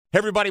Hey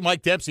everybody,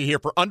 Mike Dempsey here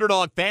for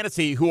Underdog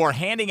Fantasy, who are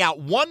handing out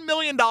 $1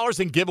 million in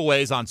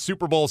giveaways on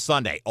Super Bowl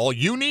Sunday. All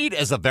you need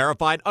is a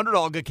verified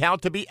Underdog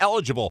account to be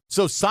eligible.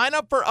 So sign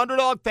up for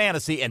Underdog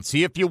Fantasy and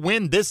see if you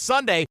win this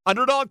Sunday.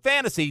 Underdog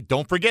Fantasy,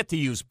 don't forget to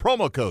use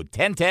promo code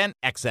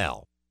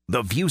 1010XL.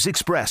 The views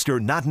expressed are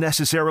not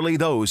necessarily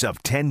those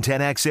of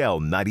 1010XL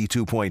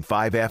 92.5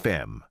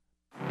 FM.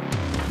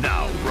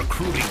 Now,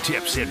 recruiting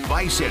tips,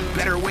 advice, and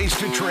better ways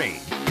to train.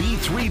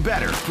 B3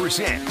 Better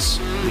presents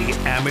The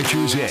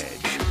Amateur's Edge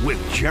with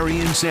Jerry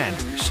and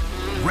Sanders,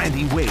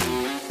 Randy Wade,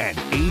 and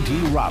A.D.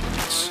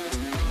 Roberts.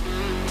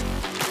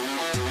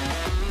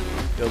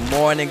 Good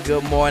morning,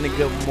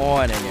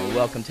 and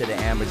welcome to The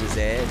Amateur's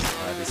Edge.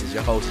 This is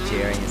your host,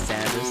 Jerry and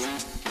Sanders,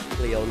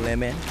 Cleo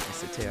Lemon, and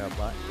Satara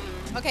Butt.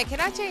 Okay, can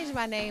I change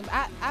my name?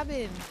 I've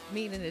been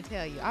meaning to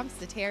tell you. I'm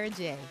Satara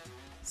J.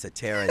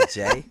 Satara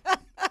J?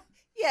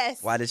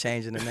 Yes. Why the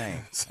change in the name?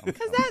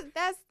 Because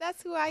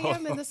that's who I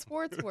am in the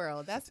sports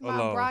world. That's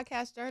my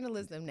broadcast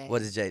journalism name.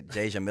 What is J?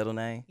 J's your middle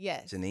name?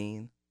 Yes.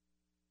 Janine?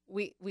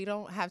 We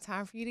don't have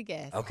time for you to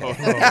guess. Okay.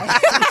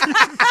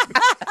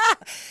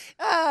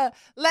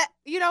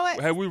 You know what?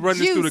 Have we run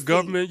this through the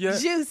government yet?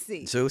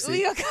 Juicy. Have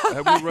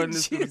we run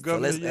this through the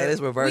government yet?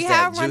 Let's reverse we that.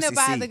 have run it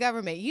by Juicy the C.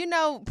 government. You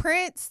know,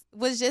 Prince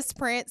was just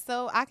Prince,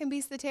 so I can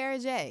be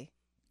Satara J.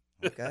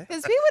 Okay.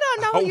 Because people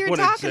don't know I what you're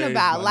wanna talking change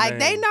about. my Like,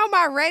 they name. know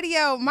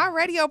my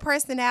radio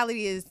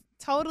personality is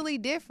totally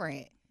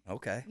different.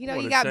 Okay. You know,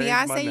 wanna you got change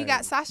my Beyonce, you name.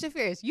 got Sasha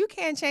Fierce. You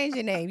can't change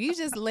your name. You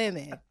just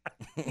Lemon.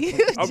 You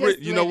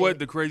You know what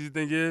the crazy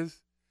thing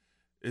is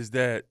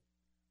that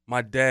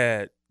my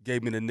dad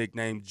gave me the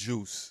nickname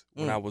Juice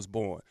when I was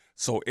born.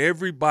 So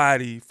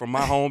everybody from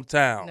my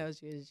hometown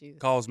knows you as Juice.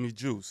 calls me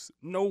Juice.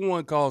 No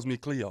one calls me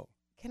Cleo.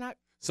 Can I?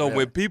 So Yeah.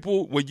 when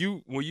people, when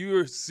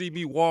you see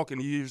me walk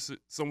and you hear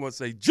someone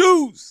say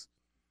Juice,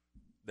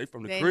 they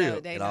from the They crib. know,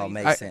 they It know all you.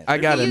 makes sense. I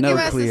Can gotta you know, give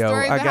us Cleo. a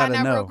story I behind gotta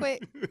that know. real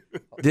quick?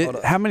 Hold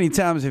up. How many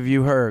times have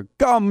you heard,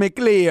 "Call me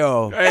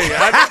Cleo"? Hey,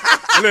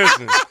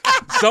 listen.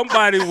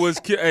 Somebody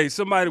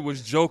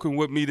was joking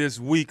with me this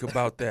week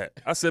about that.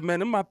 I said, man,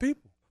 them my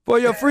people. For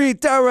your free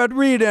tarot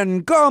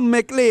reading, call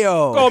me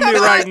Cleo. Call me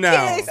right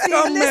now. Casey,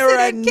 Come listen here to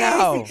right Casey.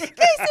 now. Casey,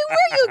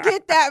 where you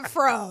get that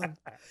from?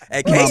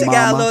 Hey, Casey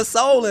got a mama. little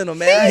soul in him,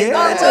 man. I ain't Yeah,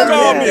 gonna tell you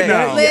Call that. me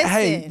now. Listen.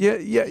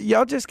 Hey,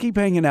 y'all just keep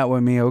hanging out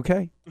with me,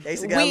 okay?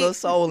 Casey got a little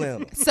soul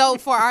in him. So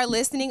for our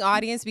listening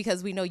audience,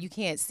 because we know you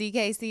can't see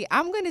Casey,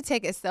 I'm going to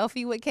take a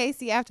selfie with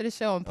Casey after the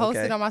show and post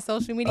Okay. it on my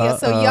social media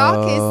so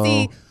y'all can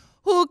see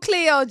who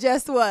Cleo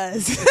just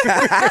was.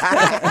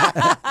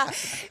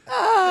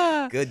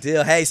 Good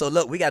deal. Hey, so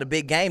look, we got a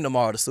big game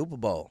tomorrow, the Super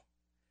Bowl.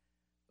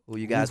 Who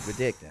you guys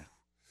predicting?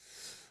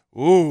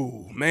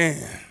 Ooh,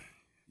 man.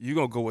 You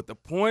going to go with the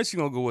points? You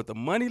going to go with the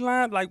money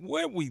line? Like,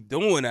 what we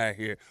doing out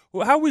here?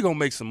 Well, how we going to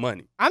make some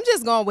money? I'm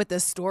just going with the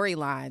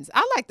storylines.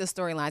 I like the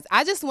storylines.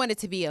 I just want it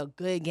to be a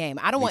good game.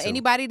 I don't Me want too.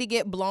 anybody to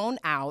get blown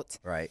out.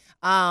 Right.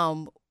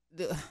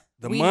 The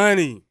We-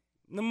 money.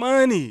 The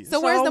money. So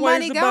It's where's the always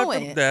money about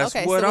going? That's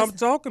Okay, what so I'm it's-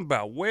 talking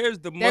about. Where's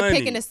the They're money?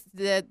 picking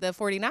the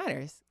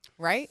 49ers,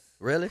 right?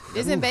 Really?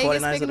 Isn't Ooh,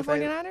 Vegas 49ers picking are the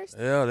favorite? 49ers?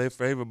 Yeah, they're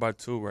favored by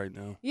 2 right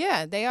now.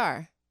 Yeah, they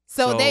are.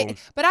 So-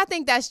 But I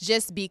think that's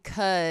just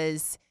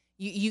because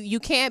you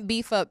can't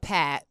beef up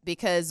Pat,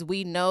 because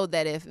we know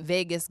that if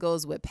Vegas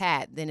goes with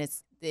Pat, then I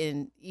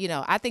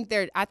think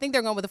they're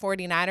going with the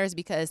 49ers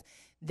because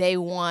they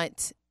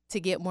want to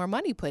get more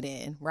money put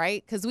in,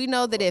 right? Because we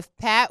know that if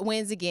Pat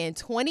wins again,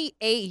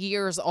 28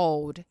 years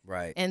old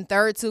Right. and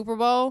third Super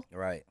Bowl,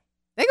 Right.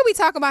 they're gonna be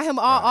talking about him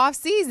all Right. off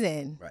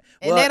season. Right.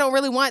 And Well- they don't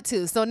really want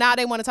to. So now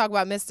they want to talk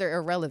about Mr.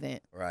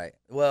 Irrelevant. Right.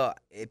 Well,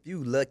 if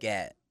you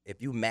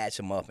match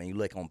them up and you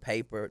look on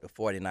paper, the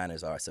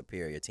 49ers are a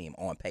superior team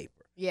on paper.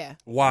 Yeah.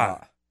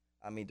 Why?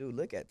 I mean, dude,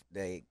 look at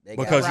they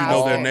Because got you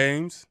know their roster.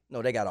 names?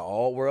 No, they got an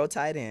all-world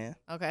tight end.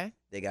 Okay.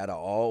 They got an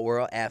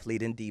all-world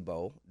athlete in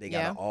Debo. They got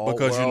Yeah. an all-world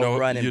Because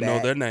running you know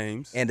back. their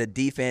names. And the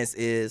defense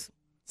is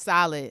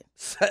Solid.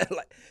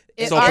 like,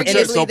 It's So,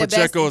 arguably so the best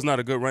Pacheco is not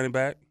a good running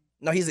back?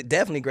 no, he's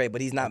definitely great, but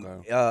he's not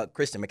Okay.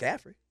 Christian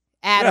McCaffrey.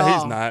 at yeah, all.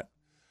 he's not.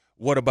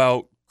 What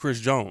about Chris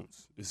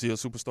Jones? Is he a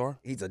superstar?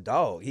 He's a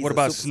dog. He's What a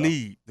about superstar.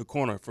 Snead, the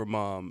corner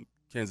from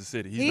Kansas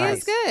City? He's He nice.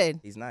 is good.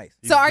 He's nice.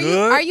 He's So are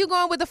good? you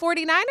going with the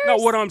 49ers? No,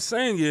 what I'm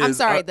saying is I'm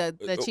sorry,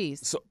 the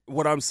Chiefs. So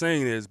what I'm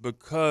saying is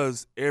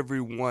because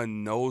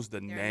everyone knows the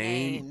Their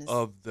name names.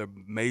 of the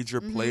major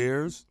Mhm.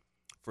 players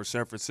for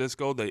San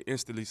Francisco, they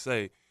instantly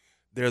say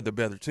they're the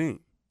better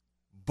team.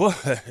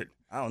 But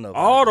I don't know. if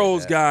all I agree with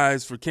those that.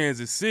 guys for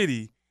Kansas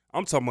City,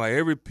 I'm talking about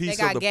every piece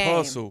got of the game.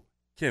 puzzle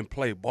can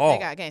play ball. They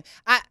got game.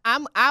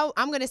 I'm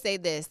going to say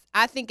this.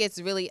 I think it's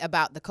really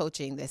about the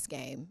coaching this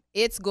game.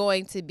 It's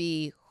going to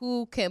be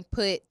who can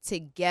put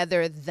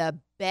together the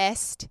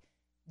best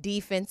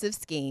defensive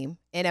scheme.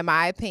 And in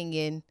my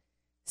opinion,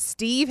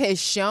 Steve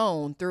has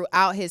shown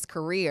throughout his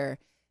career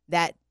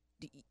that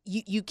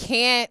you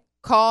can't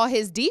call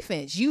his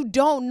defense. You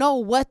don't know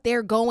what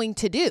they're going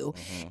to do.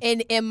 Mhm.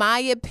 And in my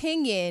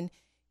opinion,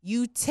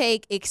 you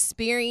take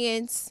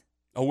experience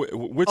Oh,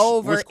 which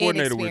over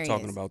coordinator we're inexperience.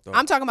 talking about though?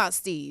 I'm talking about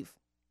Steve.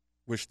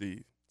 Which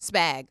Steve?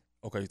 Spag.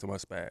 Okay, you're talking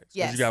about Spags. 'Cause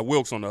Yes. You got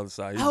Wilkes on the other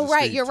side. He's Oh, a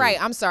right. Steve, You're too.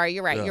 right. I'm sorry.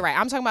 You're right. Yeah. You're right.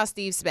 I'm talking about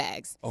Steve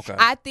Spags. Okay.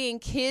 I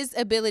think his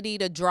ability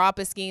to draw up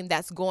a scheme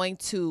that's going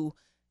to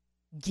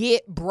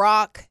get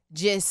Brock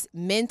just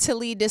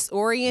mentally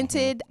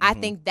disoriented, I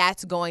think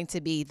that's going to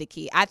be the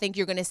key. I think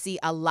you're going to see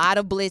a lot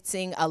of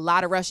blitzing, a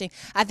lot of rushing.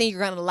 I think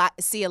you're going to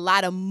see a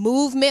lot of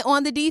movement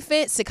on the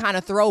defense to kind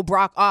of throw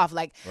Brock off.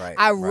 Like,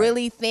 I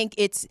really think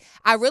the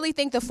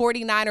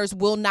 49ers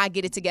will not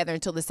get it together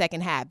until the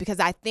second half because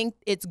I think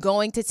it's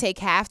going to take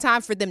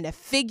halftime for them to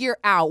figure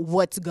out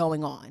what's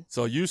going on.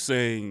 So you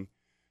saying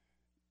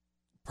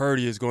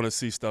Purdy is going to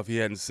see stuff he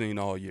hadn't seen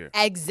all year.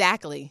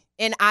 Exactly.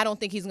 And I don't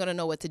think he's going to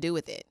know what to do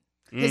with it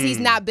because he's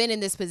not been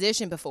in this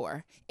position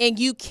before. And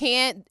you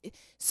can't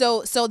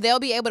so they'll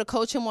be able to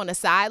coach him on the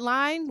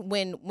sideline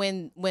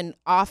when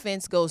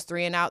offense goes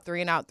 3 and out,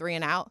 3 and out, 3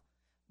 and out.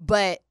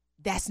 But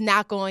that's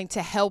not going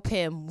to help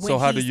him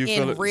when he's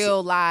in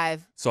real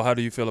live. So how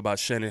do you feel about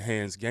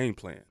Shanahan's game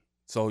plan?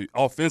 So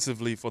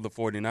offensively for the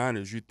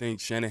 49ers, you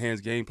think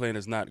Shanahan's game plan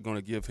is not going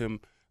to give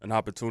him an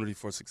opportunity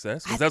for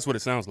success? Because that's what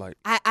it sounds like.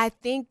 I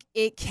think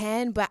it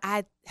can, but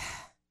I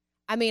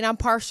mean, I'm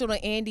partial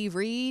to Andy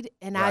Reid,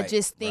 and I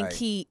just think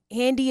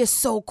Andy is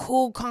so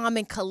cool, calm,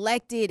 and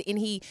collected, and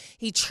he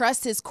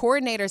trusts his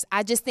coordinators.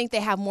 I just think they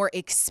have more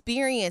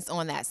experience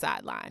on that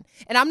sideline.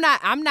 And I'm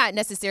not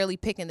necessarily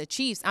picking the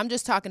Chiefs. I'm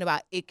just talking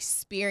about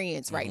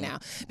experience right now.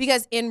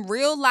 Because in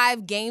real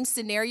live game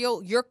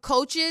scenario, your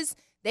coaches,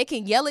 they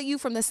can yell at you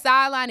from the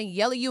sideline and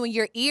yell at you in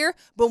your ear,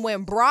 but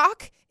when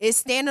Brock is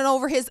standing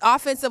over his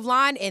offensive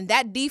line and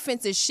that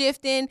defense is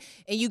shifting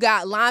and you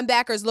got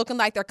linebackers looking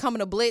like they're coming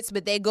to blitz,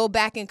 but they go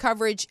back in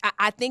coverage,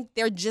 I think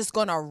they're just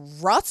going to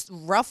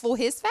ruffle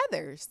his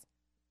feathers.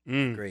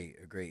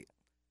 Agreed.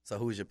 So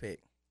who's your pick?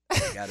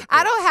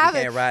 I don't have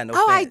it.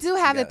 I do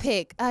have a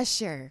pick.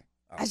 Usher.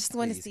 Oh, I just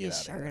want to see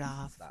his shirt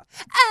off. Stop.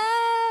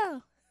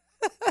 Oh.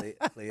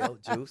 Cleo,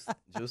 Juice,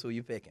 who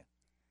you picking?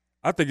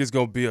 I think it's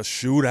going to be a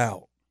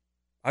shootout.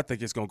 I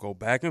think it's going to go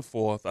back and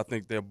forth. I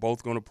think they're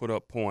both going to put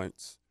up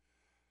points.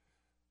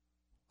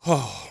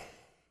 Oh,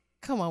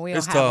 come on, we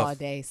don't have tough. all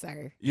day,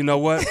 sir. You know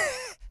what?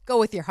 Go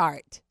with your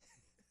heart.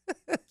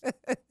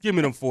 Give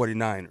me them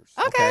 49ers.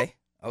 Okay.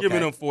 Give me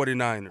them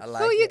 49ers.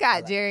 Who you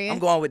got, Jerry? I'm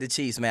going with the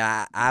Chiefs,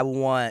 man.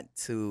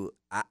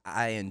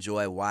 I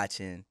enjoy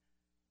watching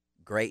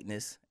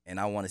greatness, and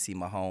I want to see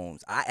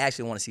Mahomes. I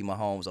actually want to see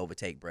Mahomes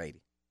overtake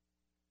Brady.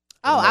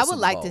 Oh, I would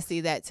like to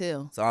see that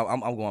too. So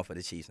I'm going for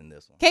the Chiefs in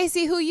this one.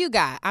 Casey, who you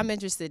got? I'm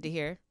interested to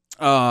hear.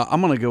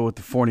 I'm going to go with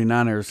the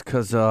 49ers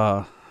because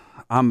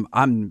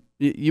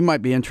you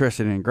might be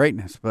interested in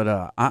greatness,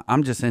 but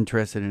I'm just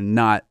interested in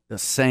not the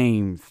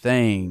same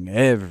thing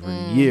every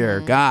year.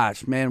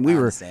 Gosh, man, we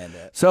were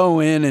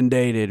so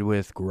inundated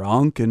with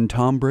Gronk and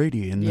Tom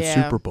Brady in the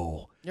Super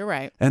Bowl. You're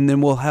right. And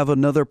then we'll have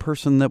another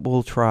person that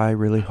will try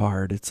really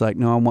hard. It's like,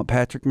 no, I want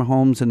Patrick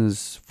Mahomes and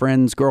his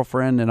friend's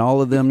girlfriend and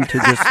all of them to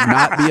just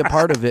not be a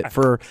part of it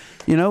for,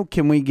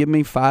 can we give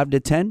me 5 to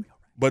 10?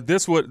 But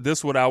this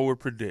what I would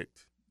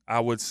predict. I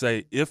would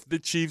say if the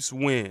Chiefs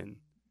win,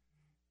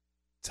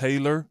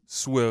 Taylor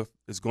Swift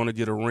is going to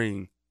get a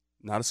ring.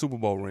 Not a Super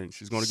Bowl ring.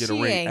 She's going to get a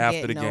ring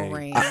after the game.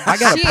 I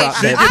got a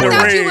prop bet I for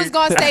thought you. you was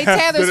going to say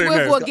Taylor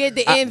Swift will get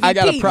the MVP. I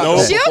got a prop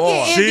bet. She'll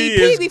get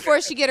MVP before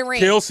she get a ring.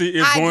 Kelsey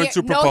is going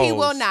to propose. No, he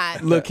will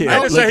not. Look here.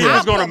 I didn't say he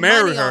was going to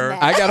marry money on her.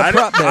 that. I got a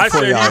prop bet I for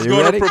said y'all. he's You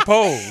going ready? to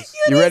propose.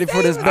 You ready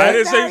for this I bet?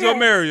 didn't say he was going to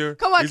marry her.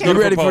 Come on, He's Kelsey.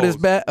 You ready for this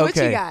propose. bet? What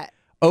you Okay. got?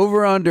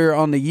 Over under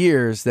on the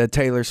years that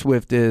Taylor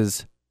Swift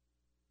is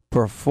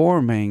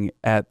performing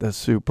at the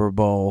Super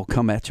Bowl.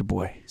 Come at your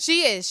boy.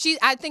 She is.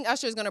 I think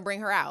Usher's going to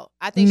bring her out.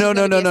 I think No. she's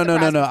gonna be a surprise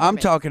I'm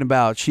performance. talking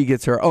about she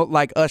gets her own,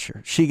 like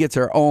Usher. She gets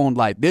her own,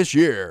 like this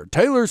year.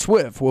 Taylor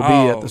Swift will be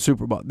at the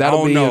Super Bowl.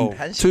 That'll be no. in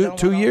Hasn't she done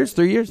 2 one years,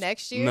 3 years.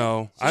 Next year?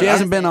 No. She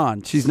hasn't been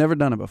on. She's never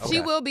done it before. She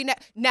will be now.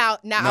 I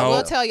No.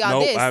 will tell y'all No,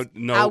 this.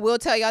 I will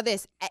tell y'all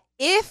this.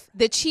 If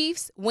the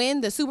Chiefs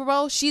win the Super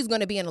Bowl, she's going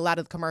to be in a lot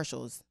of the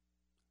commercials.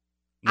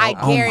 No. I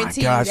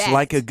guarantee oh my gosh, you that.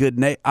 like a good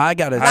neighbor. I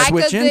got to Like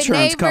switch a good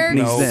insurance neighbor,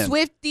 companies No. then.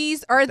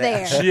 Swifties are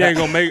there. She ain't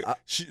going to make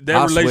that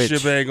I'll relationship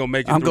switch. ain't going to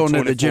make it I'm through going to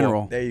the 24.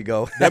 General. There you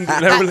go.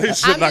 That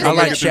relationship I'm not just going to I like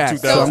make it through Shaq,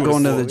 2024. so I'm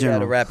going to the We got General.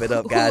 to wrap it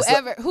up, guys.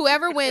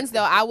 Whoever wins,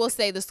 though, I will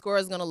say the score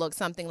is going to look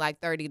something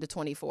like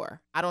 30-24.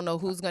 I don't know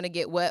who's going to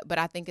get what, but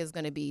I think it's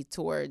going to be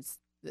towards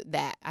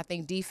that. I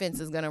think defense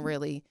is going to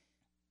really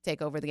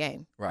take over the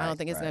game. I don't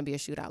think it's going to be a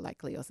shootout like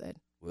Cleo said.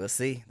 We'll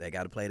see. They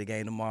got to play the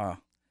game tomorrow.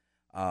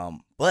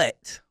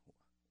 But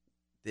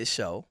this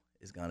show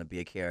is going to be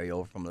a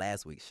carryover from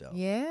last week's show.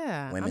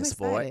 Yeah, Women's I'm excited.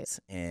 sports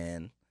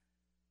and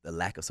the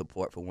lack of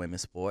support for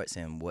women's sports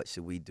and what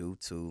should we do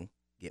to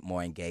get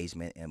more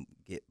engagement and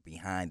get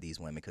behind these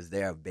women, because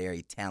there are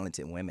very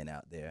talented women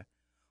out there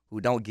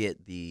who don't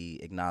get the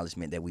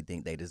acknowledgement that we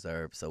think they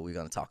deserve. So we're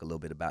going to talk a little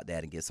bit about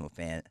that and get some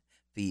fan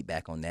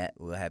feedback on that.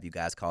 We'll have you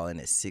guys call in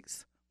at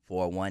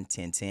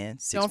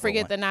 641-1010. Don't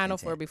forget the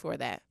 904 641-1010. before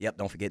that. Yep,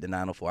 don't forget the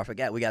 904. I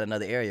forgot we got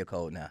another area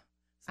code now.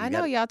 So I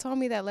know y'all told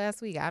me that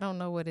last week. I don't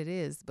know what it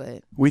is,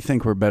 but we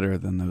think we're better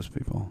than those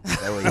people.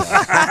 There we go.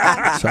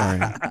 Sorry.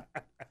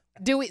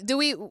 Do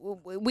we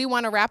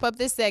want to wrap up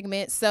this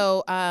segment?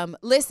 So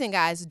listen,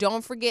 guys,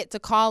 don't forget to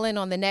call in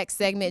on the next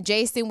segment.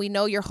 Jason, we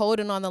know you're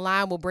holding on the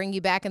line. We'll bring you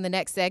back in the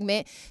next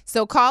segment.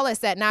 So call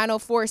us at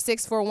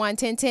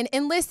 904-641-1010.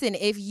 And listen,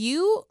 if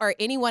you or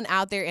anyone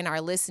out there in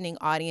our listening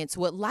audience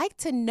would like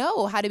to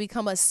know how to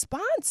become a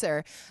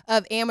sponsor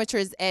of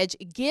Amateur's Edge,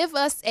 give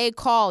us a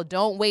call.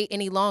 Don't wait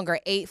any longer.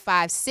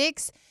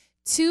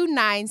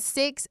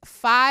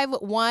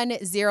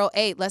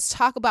 856-296-5108. Let's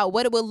talk about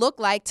what it would look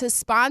like to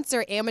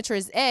sponsor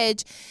Amateur's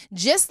Edge,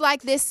 just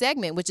like this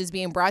segment, which is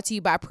being brought to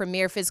you by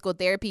Premier Physical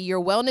Therapy.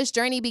 Your wellness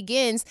journey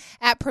begins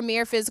at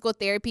Premier Physical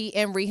Therapy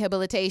and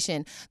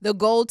Rehabilitation, the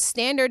gold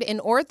standard in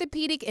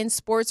orthopedic and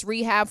sports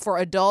rehab for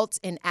adults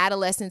and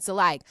adolescents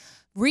alike.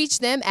 Reach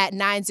them at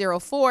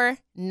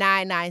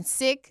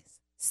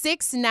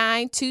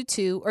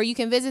 904-996-6922, or you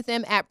can visit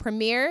them at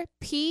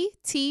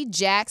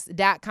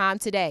premierptjax.com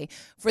today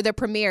for the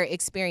Premier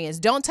experience.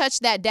 Don't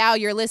touch that dial.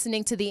 You're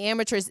listening to the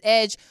Amateur's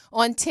Edge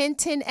on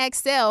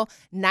 1010XL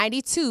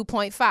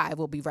 92.5.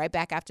 We'll be right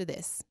back after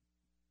this.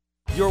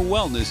 Your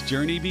wellness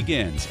journey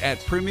begins at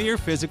Premier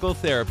Physical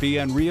Therapy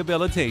and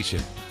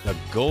Rehabilitation, the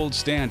gold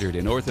standard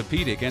in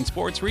orthopedic and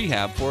sports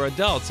rehab for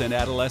adults and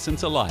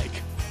adolescents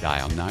alike.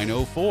 Dial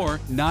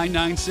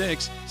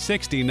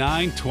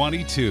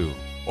 904-996-6922.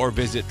 or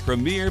visit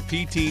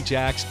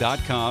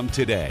premierptjax.com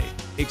today.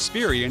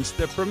 Experience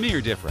the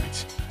Premier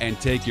difference and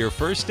take your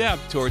first step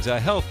towards a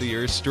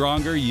healthier,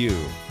 stronger you.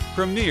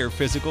 Premier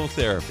Physical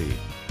Therapy,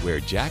 where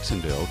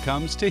Jacksonville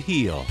comes to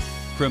heal.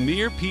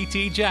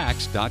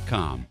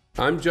 premierptjax.com.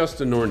 I'm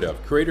Justin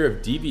Nornduff, creator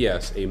of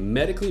DVS, a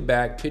medically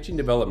backed pitching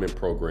development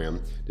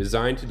program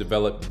designed to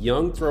develop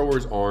young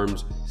throwers'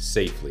 arms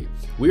safely.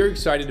 We are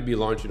excited to be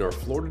launching our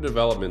Florida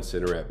Development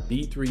Center at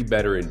B3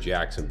 Better in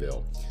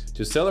Jacksonville.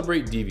 To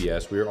celebrate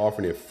DVS, we are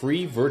offering a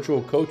free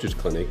virtual coaches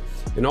clinic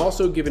and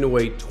also giving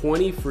away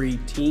 20 free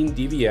team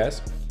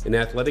DVS and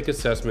athletic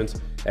assessments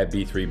at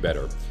B3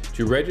 Better.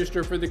 To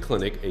register for the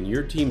clinic and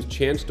your team's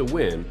chance to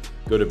win,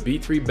 go to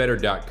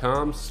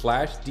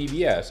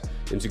b3better.com/DVS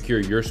and secure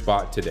your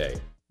spot today.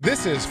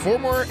 This is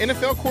former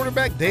NFL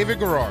quarterback David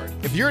Garrard.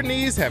 If your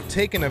knees have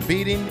taken a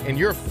beating and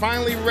you're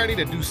finally ready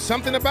to do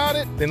something about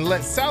it, then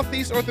let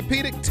Southeast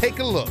Orthopedic take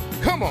a look.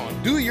 Come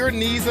on, do your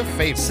knees a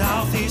favor.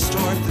 Southeast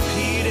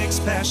Orthopedic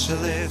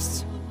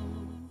Specialists.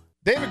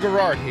 David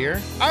Garrard here.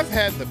 I've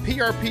had the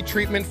PRP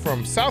treatment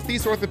from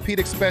Southeast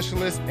Orthopedic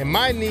Specialists and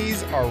my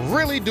knees are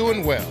really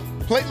doing well.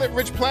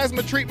 Platelet-rich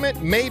plasma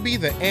treatment may be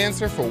the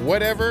answer for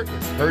whatever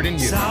is hurting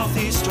you.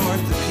 Southeast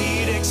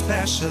Orthopedic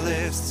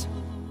Specialists.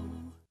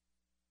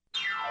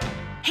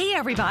 Hey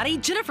everybody,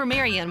 Jennifer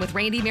Marion with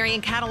Randy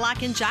Marion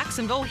Cadillac in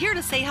Jacksonville here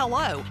to say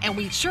hello, and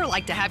we'd sure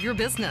like to have your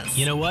business.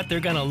 You know what? They're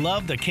going to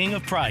love the king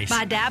of price.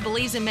 My dad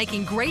believes in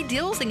making great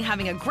deals and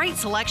having a great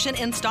selection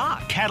in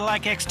stock.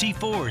 Cadillac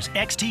XT4s,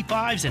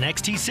 XT5s, and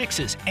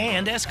XT6s,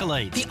 and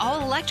Escalades. The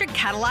all-electric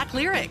Cadillac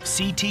Lyriq.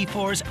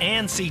 CT4s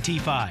and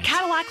CT5s.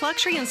 Cadillac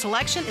luxury and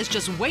selection is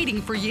just waiting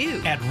for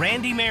you. At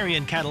Randy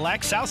Marion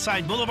Cadillac,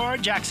 Southside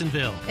Boulevard,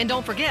 Jacksonville. And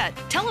don't forget,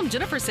 tell them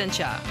Jennifer sent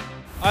ya.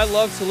 I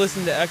love to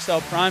listen to XL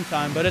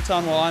Primetime, but it's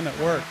on while I'm at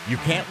work. You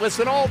can't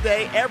listen all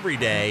day, every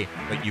day,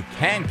 but you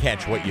can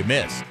catch what you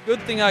miss.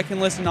 Good thing I can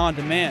listen on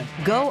demand.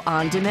 Go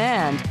on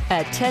demand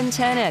at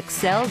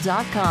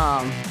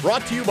 1010XL.com.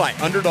 Brought to you by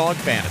Underdog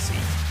Fantasy.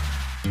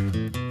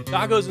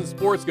 Tacos and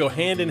sports go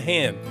hand in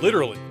hand,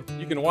 literally.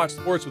 You can watch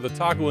sports with a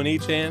taco in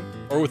each hand,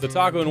 or with a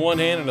taco in one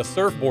hand and a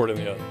surfboard in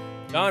the other.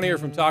 Don here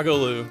from Taco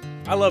Lou.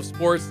 I love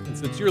sports, and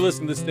since you're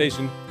listening to this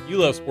station, you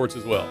love sports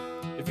as well.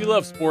 If you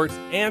love sports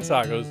and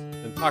tacos,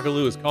 then Taco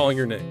Lou is calling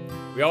your name.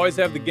 We always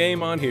have the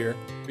game on here,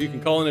 or you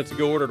can call in a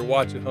to-go order to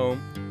watch at home,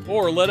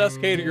 or let us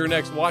cater your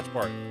next watch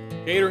party.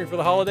 Catering for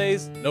the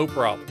holidays? No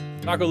problem.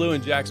 Taco Lou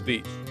in Jax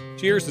Beach.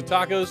 Cheers to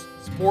tacos,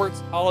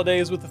 sports,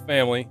 holidays with the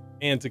family,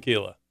 and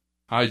tequila.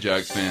 Hi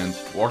Jags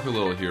fans, Walker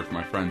Little here for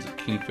my friends at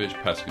Kingfish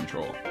Pest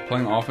Control.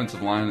 Playing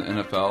offensive line in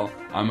the NFL,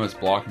 I must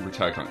block and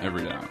protect on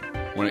every down.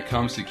 When it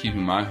comes to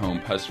keeping my home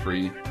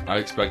pest-free, I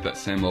expect that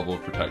same level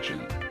of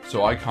protection.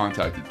 So I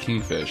contacted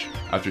Kingfish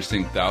after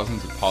seeing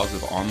thousands of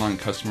positive online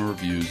customer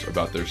reviews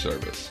about their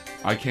service.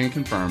 I can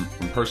confirm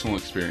from personal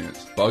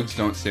experience, bugs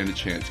don't stand a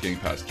chance getting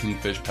past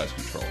Kingfish Pest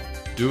Control.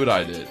 Do what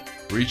I did.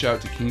 Reach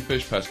out to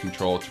Kingfish Pest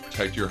Control to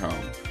protect your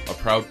home, a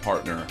proud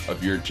partner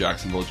of your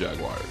Jacksonville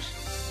Jaguars.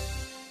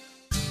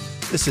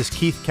 This is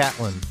Keith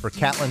Catlin for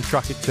Catlin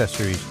Truck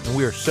Accessories, and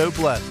we are so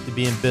blessed to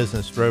be in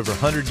business for over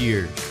 100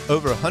 years.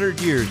 Over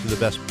 100 years of the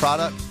best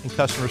product and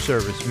customer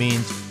service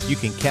means you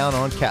can count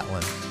on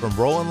Catlin. From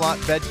roll and lock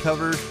bed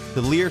covers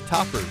to Lear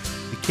toppers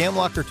to cam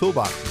locker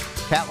toolboxes,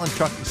 Catlin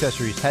Truck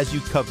Accessories has you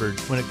covered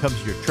when it comes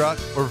to your truck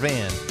or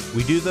van.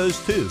 We do those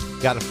too.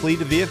 Got a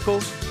fleet of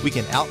vehicles? We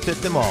can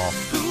outfit them all.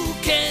 Who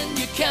can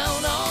you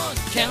count on?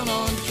 Count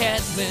on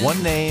Catlin.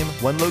 One name,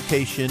 one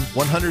location,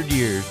 100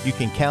 years. You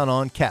can count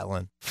on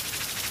Catlin.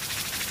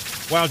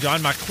 Wow,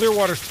 John, my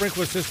Clearwater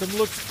sprinkler system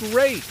looks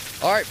great.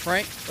 All right,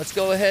 Frank, let's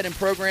go ahead and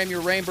program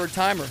your Rainbird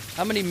timer.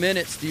 How many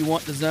minutes do you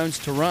want the zones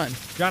to run?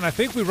 John, I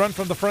think we run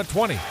from the front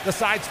 20, the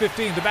sides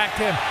 15, the back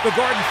 10, the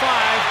Garden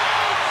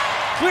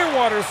 5.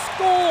 Clearwater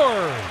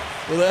scores!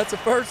 Well, that's a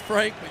first,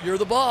 Frank, but you're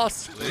the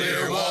boss.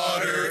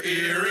 Clearwater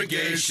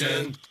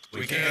Irrigation.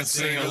 We can't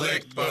sing a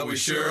lick, but we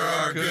sure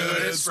are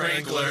good at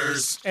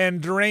sprinklers. And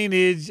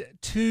drainage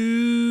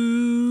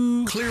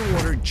to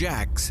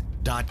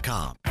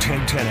ClearwaterJacks.com.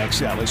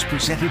 1010XL is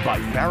presented by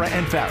Farah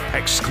and Farah,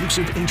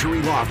 exclusive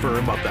injury law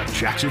firm of the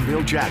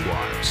Jacksonville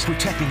Jaguars.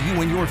 Protecting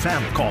you and your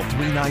family. Call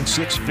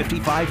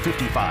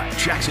 396-5555.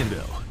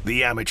 Jacksonville,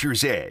 the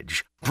amateur's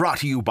edge. Brought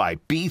to you by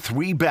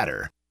B3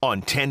 Better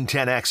on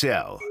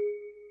 1010XL.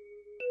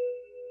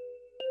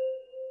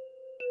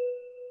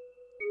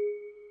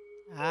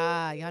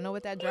 Y'all know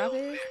what that drop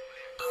is?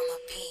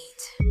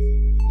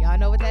 Y'all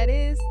know what that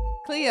is?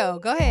 Cleo,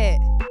 go ahead.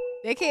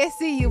 They can't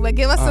see you, but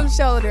give us some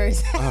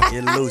shoulders.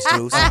 Get loose,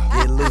 Juice.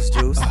 Get loose,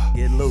 Juice.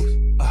 Get loose.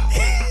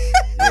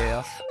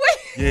 Yeah.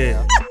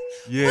 Yeah.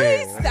 Yeah.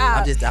 Please stop.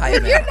 I'm just a hype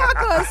if man. you're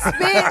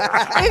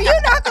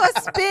not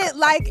gonna spit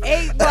like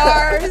 8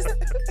 bars,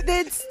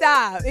 then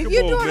stop. If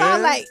you're doing all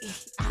like,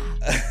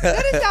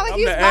 that sound like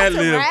you was about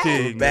to rap.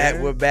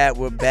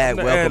 We're back.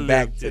 Welcome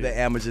back to the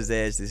Amateur's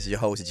Edge. This is your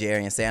host,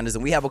 Jerry Sanders,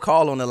 and we have a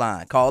call on the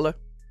line. Caller.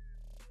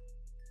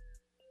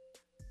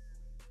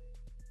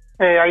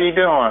 Hey, how you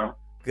doing?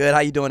 Good.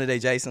 How you doing today,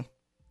 Jason?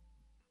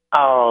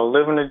 Oh,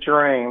 living the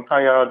dream. How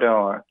y'all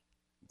doing?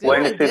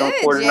 Waiting to see them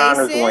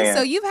 49ers Jason. win.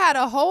 So you've had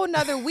a whole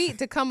nother week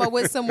to come up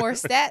with some more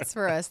stats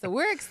for us. So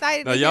we're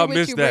excited Now, to y'all hear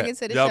what you're bringing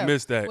to the show. Y'all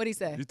missed that. What'd he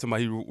say? You talking about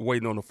he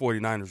waiting on the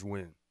 49ers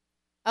win.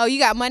 Oh, you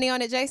got money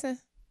on it, Jason?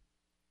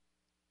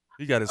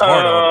 He got his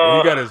heart on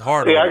it. He got his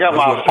heart on it. I got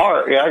my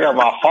heart. Yeah, I got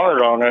my heart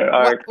on it.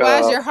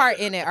 Why's your heart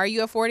in it? Are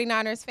you a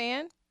 49ers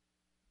fan?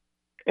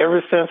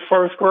 Ever since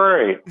first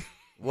grade.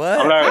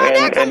 What? I'm not, How'd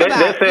that come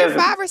about? This You're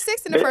 5 or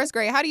 6 in the first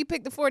grade. How do you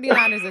pick the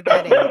 49ers at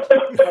that age?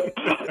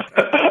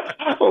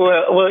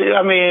 Well,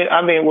 I mean,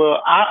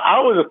 I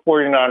was a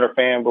 49er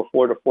fan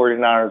before the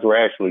 49ers were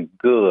actually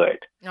good.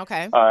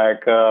 Okay.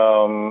 Like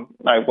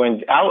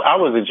when I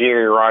was a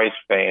Jerry Rice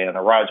fan,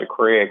 a Roger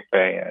Craig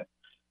fan,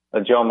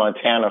 a Joe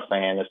Montana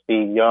fan, a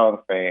Steve Young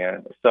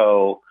fan.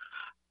 So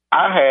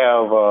I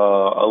have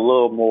a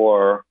little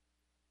more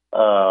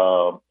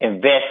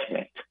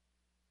investment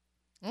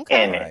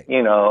in it.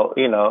 You know,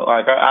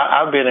 like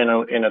I've been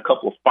in a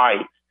couple of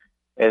fights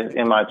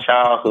in my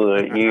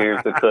childhood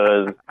years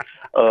because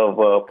of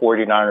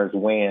 49ers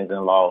wins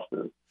and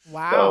losses.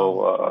 Wow.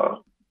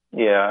 So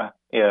yeah.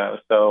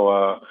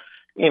 So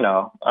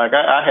like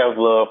I have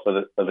love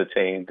for the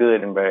team,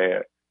 good and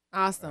bad.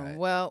 Awesome. Right.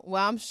 Well,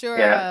 I'm sure.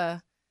 Yeah.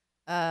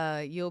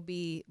 You'll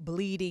be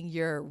bleeding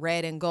your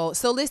red and gold.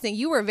 So listen,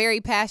 you were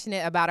very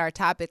passionate about our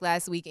topic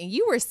last week, and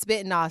you were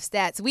spitting off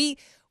stats.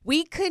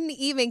 We couldn't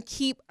even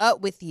keep up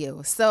with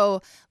you.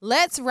 So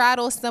let's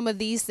rattle some of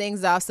these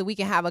things off so we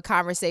can have a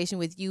conversation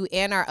with you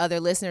and our other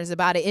listeners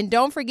about it. And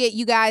don't forget,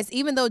 you guys,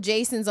 even though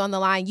Jason's on the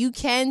line, you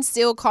can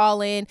still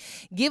call in.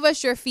 Give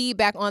us your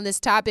feedback on this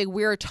topic.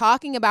 We're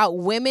talking about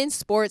women's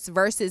sports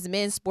versus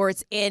men's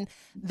sports and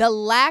the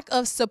lack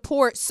of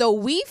support. So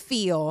we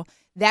feel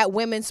that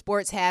women's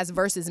sports has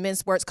versus men's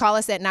sports. Call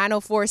us at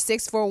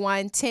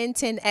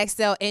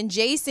 904-641-1010XL. And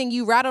Jason,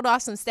 you rattled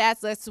off some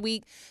stats last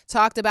week,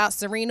 talked about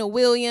Serena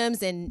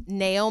Williams and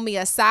Naomi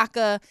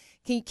Osaka.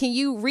 Can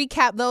you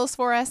recap those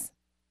for us?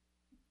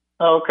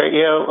 Okay,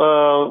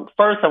 yeah.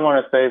 First, I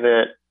want to say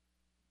that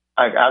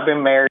I've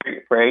been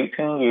married for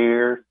 18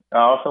 years. I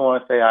also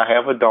want to say I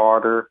have a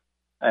daughter.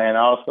 And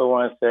I also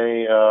want to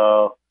say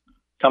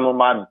some of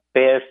my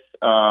best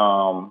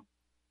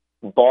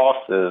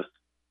bosses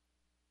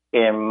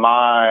in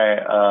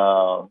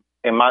my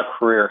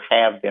career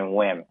have been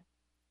women.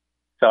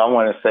 So I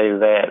want to say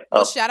that.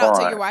 Well, shout out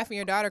to your wife and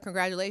your daughter.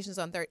 Congratulations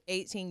on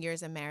 18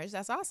 years of marriage.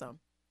 That's awesome.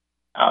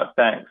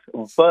 Thanks.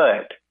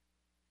 But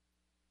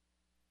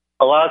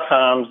a lot of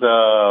times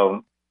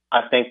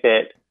I think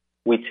that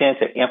we tend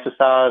to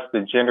emphasize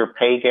the gender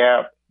pay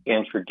gap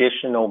in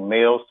traditional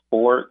male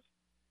sports,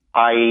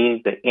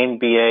 i.e. the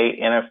NBA,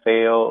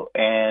 NFL,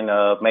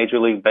 and Major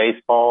League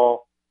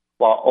Baseball,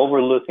 while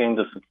overlooking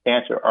the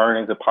substantial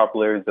earnings and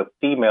popularity of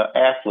female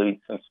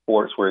athletes in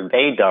sports where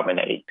they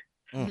dominate,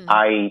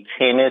 i.e.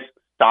 tennis,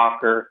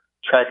 soccer,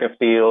 track and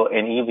field,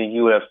 and even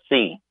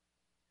UFC.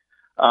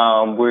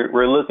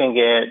 We're looking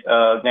at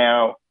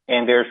now,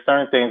 and there are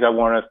certain things I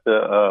want us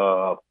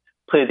to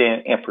put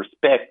in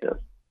perspective.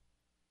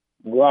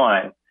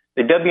 One,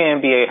 the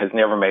WNBA has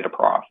never made a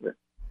profit.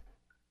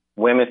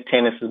 Women's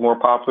tennis is more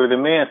popular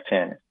than men's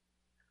tennis.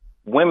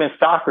 Women's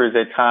soccer is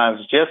at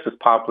times just as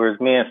popular as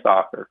men's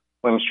soccer.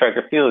 Women's track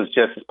and field is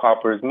just as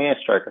popular as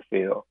men's track and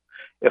field.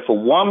 If a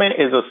woman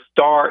is a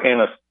star in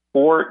a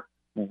sport,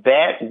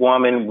 that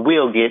woman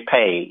will get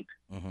paid.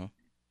 Mm-hmm.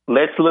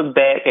 Let's look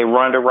back at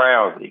Ronda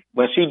Rousey.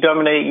 When she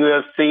dominated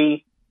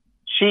UFC,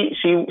 she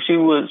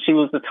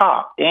was the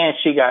top and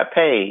she got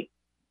paid.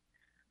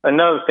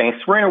 Another thing,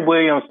 Serena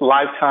Williams'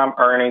 lifetime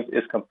earnings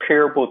is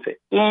comparable to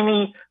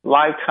any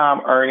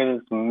lifetime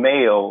earnings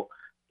male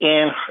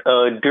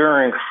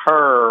during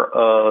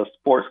her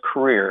sports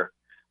career.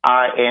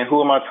 And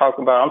who am I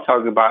talking about? I'm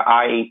talking about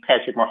i.e.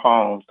 Patrick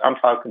Mahomes. I'm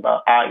talking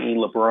about i.e.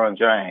 LeBron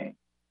James.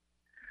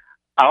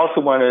 I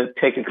also want to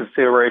take into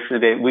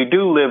consideration that we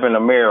do live in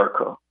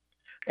America,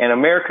 and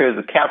America is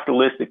a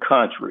capitalistic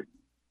country.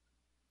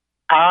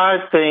 I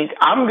think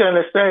I'm going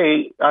to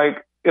say,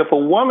 like, if a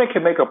woman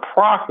can make a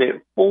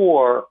profit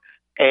for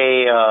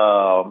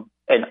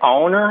an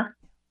owner,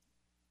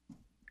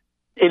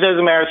 it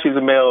doesn't matter if she's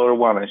a male or a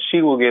woman.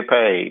 She will get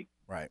paid.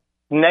 Right.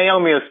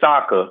 Naomi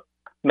Osaka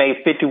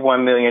made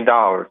 $51 million.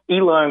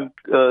 Elon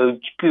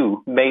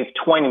Musk made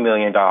 $20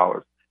 million.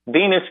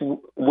 Venus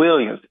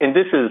Williams, and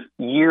this is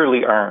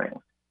yearly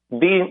earnings.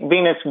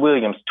 Venus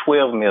Williams,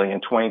 $12 million,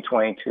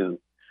 2022.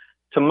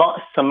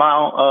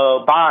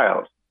 Simone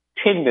Biles,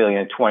 $10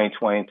 million,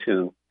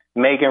 2022.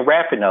 Megan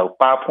Rapinoe,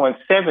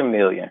 $5.7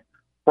 million.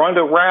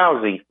 Ronda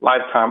Rousey,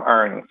 lifetime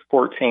earnings,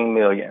 $14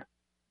 million.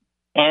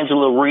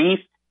 Angela Reese,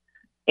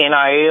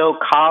 NIL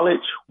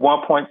college,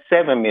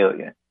 $1.7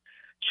 million.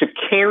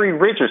 Sha'Carri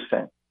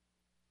Richardson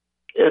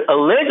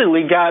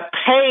allegedly got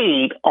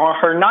paid on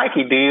her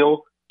Nike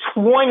deal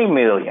 $20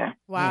 million.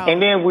 Wow.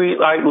 And then we,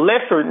 like,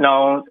 lesser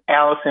known,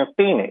 Allison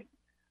Phoenix.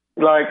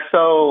 Like,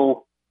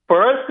 so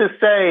for us to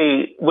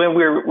say when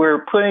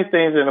we're putting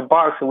things in a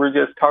box and we're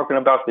just talking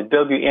about the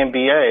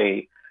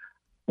WNBA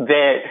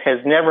that has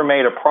never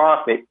made a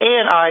profit,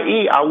 and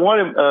i.e., I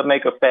want to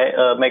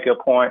make a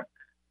point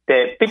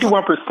that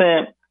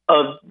 51%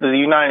 of the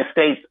United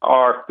States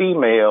are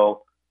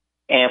female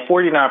and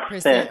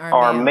 49%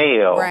 are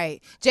male.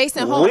 Right.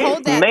 Jason,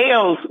 hold that.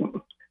 Males.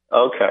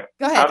 Okay.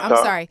 Go ahead. I'm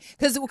sorry.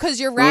 Because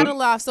you're rattling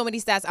off so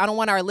many stats. I don't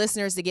want our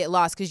listeners to get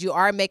lost because you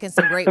are making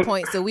some great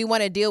points. So we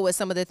want to deal with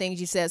some of the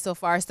things you said so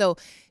far. So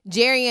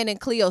Jarian and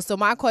Cleo, so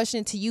my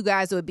question to you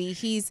guys would be,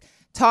 he's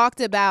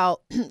talked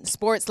about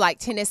sports like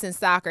tennis and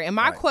soccer. And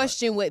my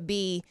question would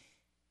be,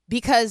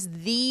 because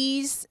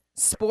these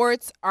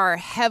sports are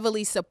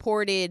heavily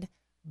supported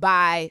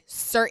by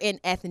certain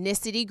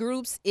ethnicity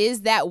groups,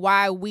 is that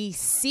why we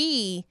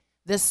see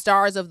the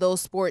stars of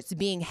those sports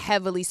being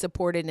heavily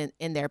supported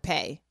in their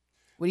pay?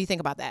 What do you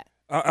think about that?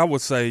 I would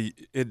say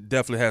it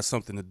definitely has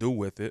something to do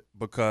with it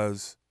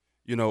because,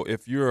 you know,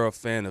 if you're a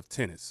fan of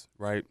tennis,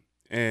 right,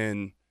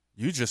 and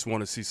you just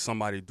want to see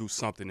somebody do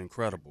something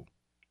incredible,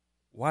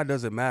 why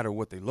does it matter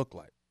what they look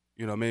like?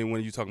 You know what I mean?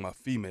 When you're talking about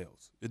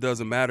females, it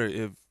doesn't matter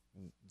if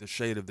the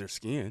shade of their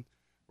skin,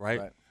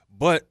 right?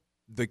 But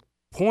the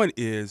point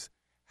is,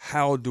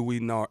 how do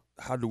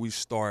we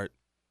start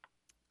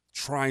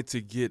trying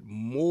to get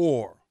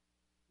more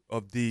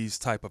of these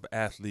type of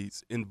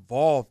athletes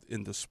involved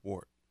in the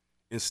sport?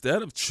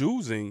 Instead of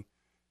choosing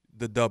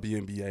the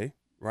WNBA,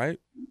 right?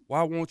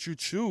 Why won't you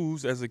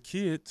choose as a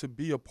kid to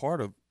be a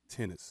part of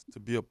tennis, to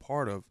be a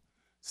part of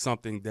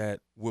something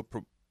that will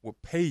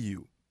pay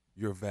you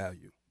your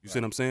value? You see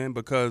what I'm saying?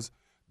 Because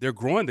they're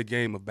growing the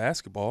game of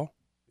basketball.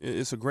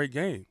 It's a great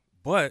game.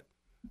 But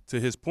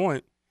to his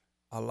point,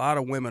 a lot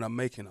of women are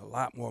making a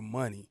lot more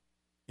money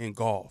in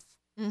golf,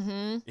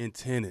 in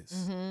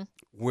tennis,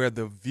 where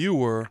the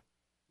viewer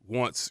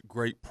wants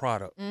great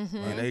product,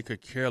 and they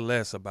could care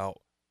less about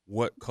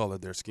what color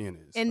their skin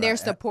is. And they're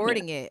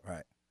supporting it.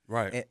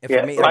 Right. And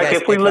for me, like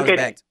if we look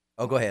at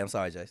oh, go ahead. I'm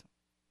sorry, Jason.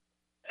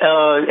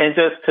 And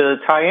just to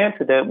tie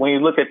into that, when you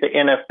look at the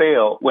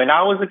NFL, when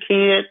I was a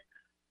kid,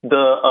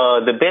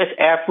 the best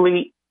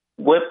athlete,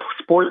 what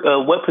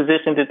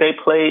position did they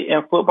play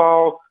in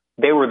football?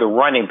 They were the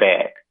running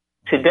back.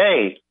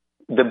 Today,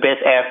 the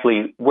best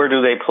athlete, where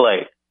do they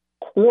play?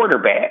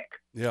 Quarterback.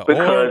 Yeah,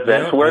 because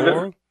that's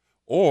where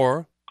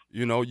or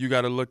you know, you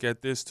got to look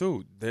at this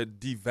too. They're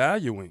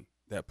devaluing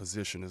that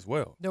position as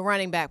well. The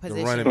running back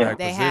position. The running back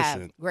they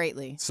position. have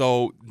greatly.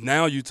 So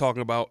now you're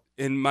talking about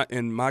in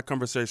my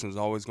conversation is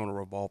always going to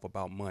revolve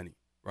about money,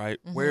 right?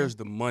 Where's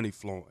the money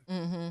flowing?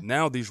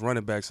 Now these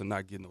running backs are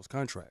not getting those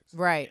contracts.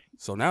 Right.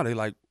 So now they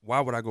like, why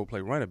would I go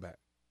play running back?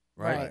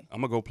 Right.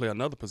 I'm gonna go play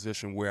another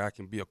position where I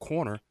can be a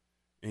corner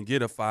and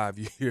get a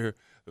 5-year,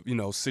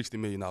 $60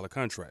 million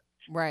contract.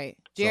 Right.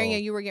 Jerry,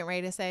 you were getting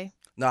ready to say?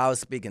 No, I was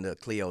speaking to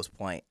Cleo's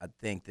point. I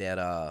think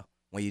that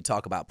when you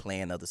talk about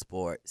playing other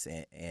sports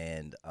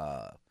and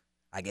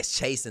I guess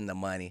chasing the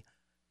money,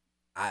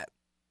 I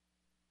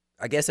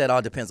guess that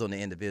all depends on the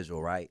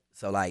individual, right?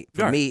 So, like,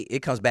 for me,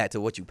 it comes back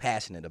to what you're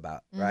passionate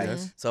about, right?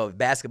 Yes. So if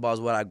basketball is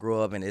what I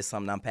grew up in, it's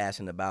something I'm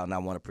passionate about and I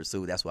want to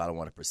pursue, that's what I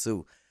want to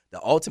pursue.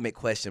 The ultimate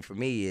question for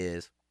me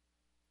is,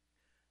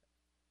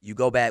 you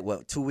go back,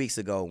 2 weeks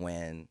ago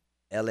when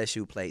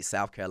LSU played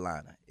South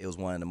Carolina. It was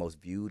one of the most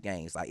viewed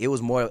games. Like, it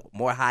was more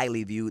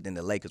highly viewed than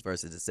the Lakers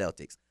versus the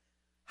Celtics.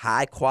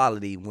 High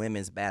quality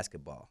women's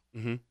basketball.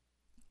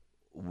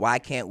 Why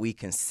can't we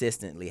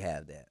consistently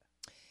have that?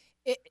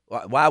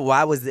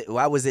 Why was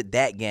it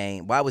that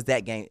game? Why was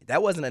that game?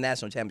 That wasn't a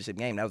national championship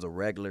game. That was a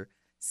regular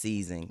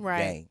season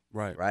game.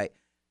 Right.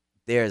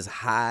 There's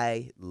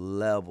high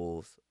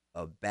levels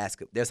of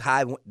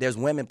basketball. There's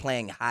women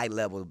playing high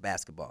level of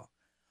basketball.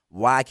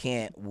 Why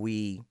can't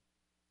we?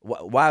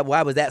 Why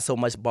was that so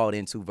much bought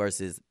into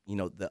versus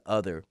the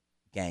other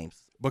games.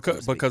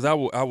 Because I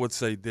would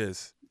say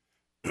this.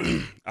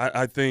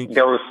 I think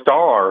there were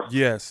stars.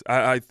 Yes,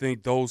 I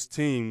think those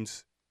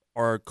teams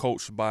are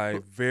coached by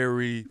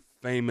very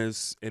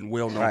famous and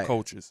well-known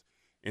coaches,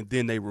 and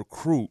then they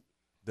recruit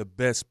the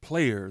best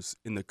players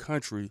in the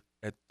country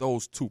at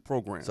those two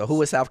programs. So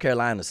who is South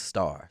Carolina's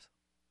stars?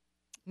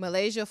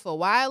 Malaysia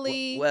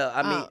Fawali. Well,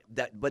 I mean,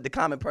 but the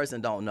common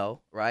person don't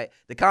know, right?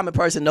 The common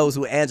person knows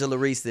who Angela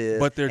Reese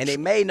is, and they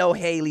may know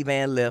Haley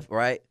Van Lith,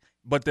 right?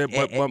 But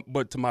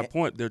to my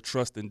point, they're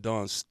trusting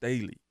Dawn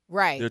Staley.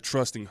 Right. They're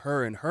trusting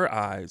her in her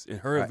eyes, in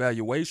her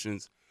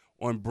evaluations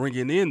on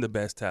bringing in the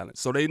best talent.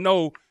 So they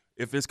know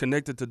if it's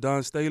connected to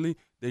Dawn Staley,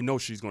 they know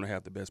she's going to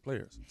have the best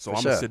players. So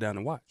I'm going to sit down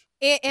and watch.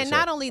 And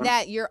not only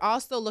that, you're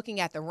also looking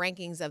at the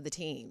rankings of the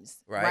teams,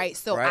 right?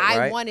 So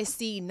I want to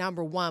see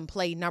number 1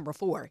 play number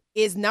 4.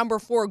 Is number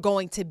 4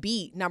 going to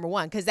beat number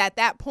 1? Because at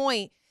that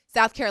point,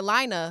 South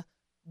Carolina,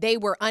 they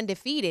were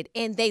undefeated,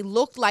 and they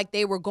looked like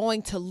they were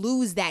going to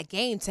lose that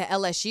game to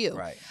LSU.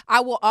 Right. I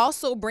will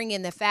also bring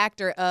in the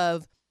factor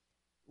of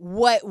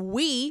what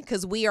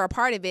because we are a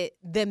part of it,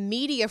 the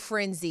media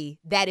frenzy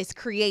that is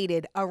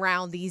created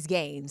around these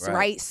games,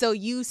 right? So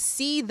you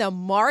see the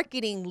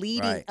marketing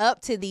leading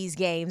up to these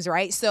games,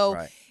 right?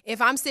 So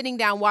if I'm sitting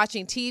down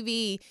watching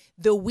TV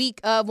the week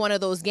of one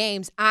of those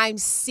games, I'm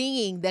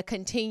seeing the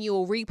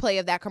continual replay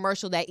of that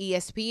commercial that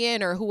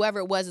ESPN or whoever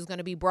it was is going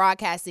to be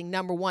broadcasting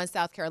number 1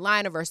 South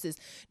Carolina versus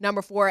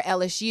number 4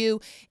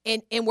 LSU.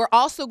 And we're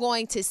also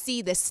going to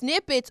see the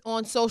snippets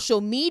on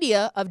social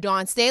media of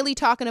Dawn Staley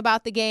talking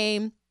about the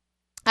game.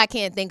 I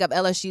can't think of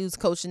LSU's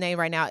coach's name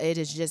right now. It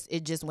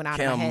just went out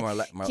of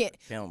my head.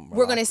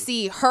 We're going to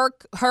see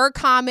her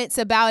comments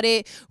about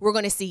it. We're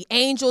going to see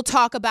Angel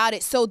talk about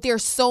it. So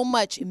there's so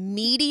much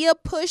media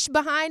push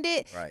behind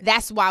it. Right.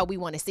 That's why we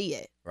want to see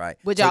it. Right.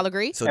 Would y'all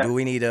agree? So do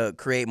we need to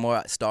create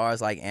more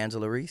stars like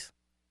Angela Reese?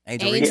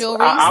 Angel Reese.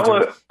 I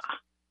would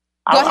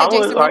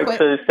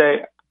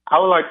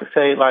like to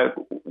say, like,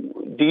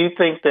 do you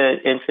think that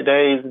in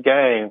today's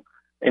game,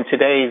 in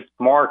today's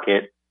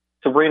market,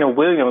 Serena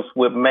Williams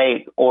would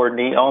make, or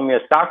Naomi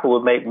Osaka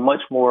would make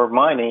much more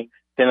money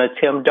than a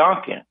Tim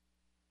Duncan?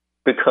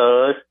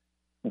 Because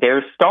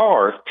they're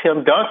stars.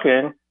 Tim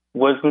Duncan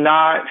was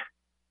not,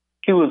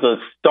 he was a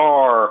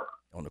star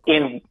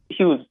he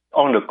was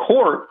on the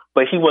court,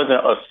 but he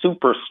wasn't a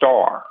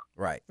superstar.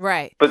 Right.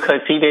 Right. Because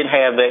he didn't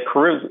have that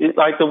charisma.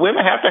 Like, the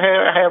women have to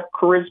have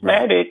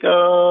charismatic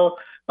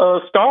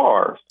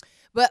stars.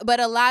 But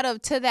a lot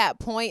of, to that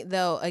point,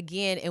 though,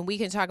 again, and we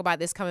can talk about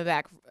this coming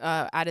back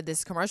out of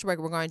this commercial break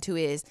we're going to,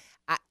 is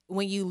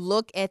when you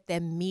look at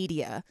the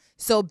media.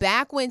 So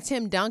back when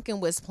Tim Duncan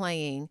was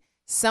playing,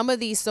 some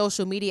of these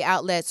social media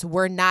outlets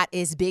were not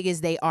as big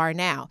as they are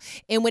now.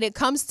 And when it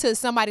comes to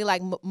somebody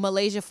like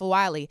Malaysia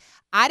Fawali,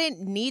 I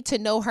didn't need to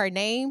know her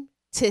name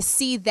to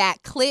see that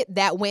clip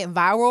that went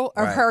viral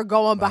of her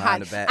going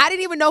behind. I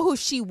didn't even know who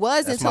she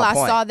was until I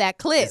saw that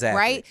clip,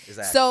 right?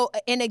 Exactly. So,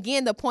 and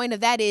again, the point of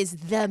that is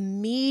the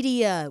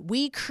media.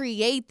 We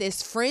create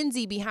this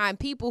frenzy behind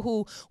people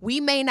who we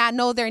may not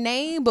know their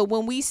name, but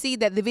when we see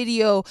that the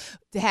video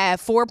had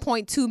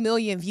 4.2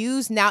 million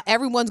views, now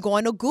everyone's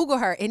going to Google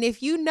her. And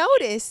if you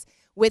notice,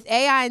 with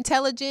AI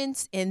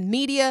intelligence and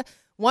media,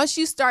 once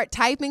you start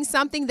typing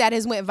something that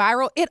has went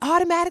viral, it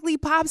automatically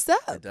pops up.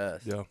 It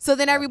does. Yeah. So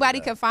then everybody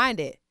can find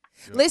it.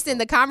 Yeah. Listen,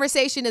 the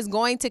conversation is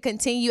going to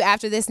continue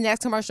after this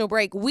next commercial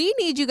break. We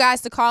need you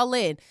guys to call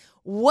in.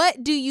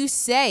 What do you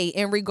say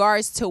in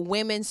regards to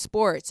women's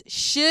sports?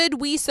 Should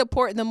we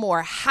support them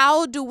more?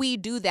 How do we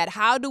do that?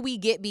 How do we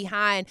get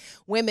behind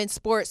women's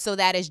sports so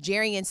that, as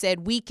Jerian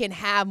said, we can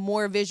have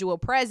more visual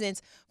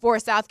presence for a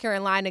South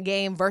Carolina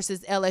game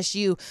versus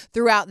LSU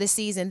throughout the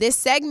season? This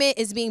segment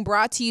is being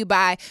brought to you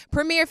by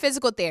Premier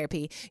Physical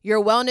Therapy.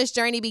 Your wellness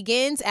journey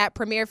begins at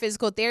Premier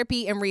Physical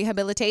Therapy and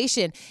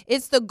Rehabilitation.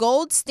 It's the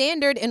gold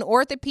standard in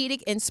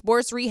orthopedic and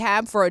sports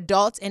rehab for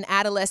adults and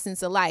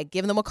adolescents alike.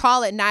 Give them a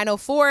call at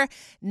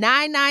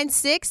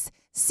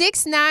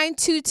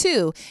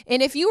 904-996-6922.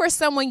 And if you are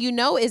someone you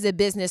know is a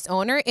business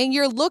owner and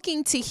you're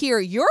looking to hear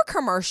your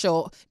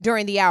commercial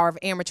during the hour of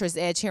Amateur's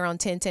Edge here on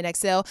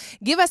 1010XL,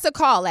 give us a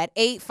call at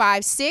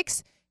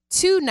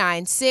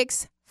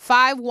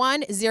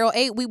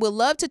 856-296-5108. We would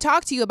love to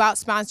talk to you about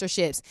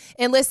sponsorships.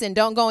 And listen,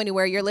 don't go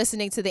anywhere. You're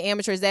listening to the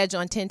Amateur's Edge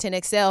on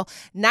 1010XL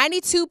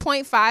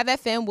 92.5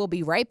 FM. We'll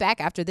be right back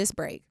after this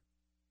break.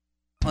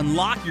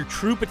 Unlock your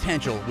true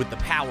potential with the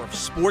power of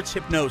sports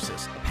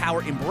hypnosis, a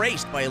power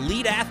embraced by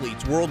elite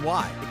athletes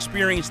worldwide.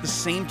 Experience the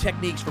same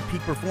techniques for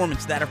peak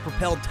performance that have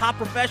propelled top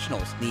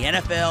professionals in the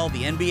NFL,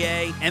 the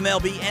NBA,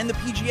 MLB, and the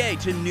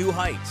PGA to new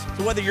heights.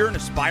 So whether you're an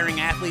aspiring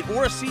athlete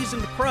or a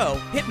seasoned pro,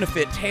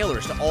 HypnoFit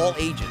tailors to all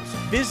ages.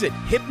 Visit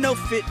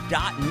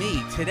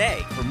hypnofit.me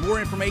today for more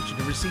information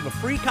to receive a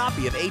free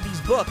copy of AB's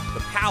book,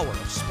 The Power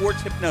of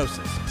Sports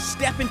Hypnosis.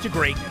 Step into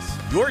greatness.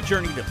 Your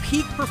journey to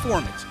peak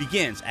performance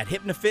begins at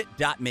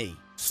hypnofit.me.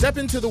 Step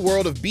into the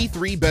world of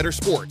B3 Better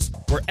Sports,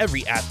 where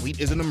every athlete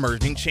is an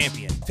emerging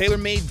champion.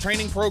 Tailor-made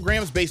training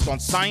programs based on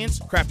science,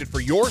 crafted for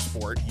your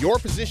sport, your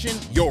position,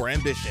 your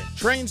ambition.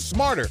 Train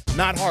smarter,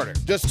 not harder.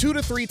 Just 2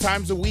 to 3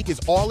 times a week is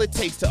all it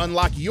takes to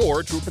unlock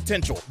your true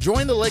potential.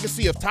 Join the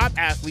legacy of top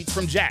athletes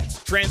from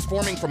Jax,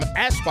 transforming from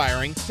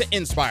aspiring to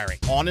inspiring,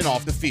 on and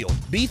off the field.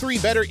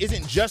 B3 Better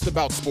isn't just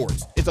about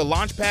sports. It's a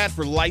launch pad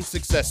for life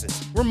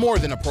successes. We're more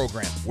than a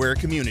program. We're a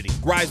community.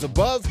 Rise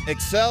above,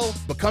 excel,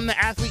 become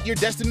the athlete you're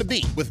destined to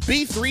be with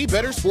B3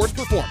 Better Sports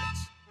Performance.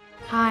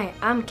 Hi,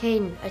 I'm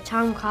Caden, a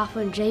Tom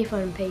Coughlin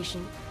J-Fund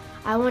patient.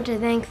 I want to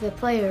thank the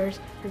players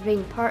for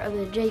being part of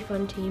the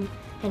J-Fund team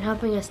and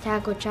helping us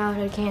tackle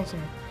childhood cancer.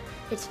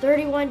 It's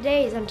 31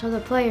 days until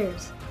the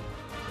players.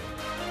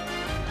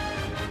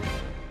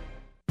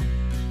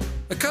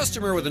 A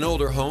customer with an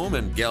older home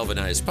and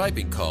galvanized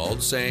piping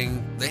called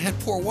saying they had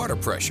poor water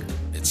pressure.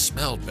 It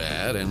smelled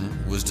bad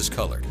and was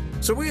discolored.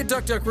 So we at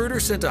Duck Duck Rooter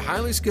sent a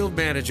highly skilled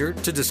manager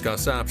to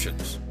discuss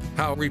options.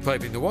 How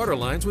repiping the water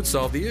lines would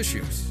solve the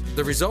issues.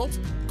 The result?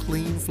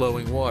 Clean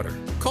flowing water.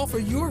 Call for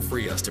your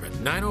free estimate,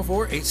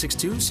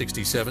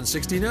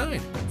 904-862-6769.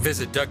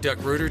 Visit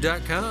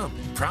DuckDuckRooter.com.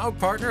 Proud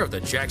partner of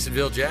the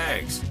Jacksonville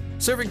Jags.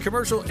 Serving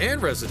commercial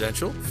and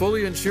residential,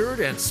 fully insured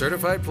and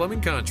certified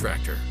plumbing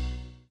contractor.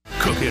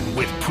 Cooking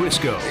with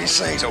Prisco. These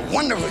things are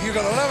wonderful. You're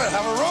going to love it.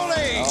 Have a rolling.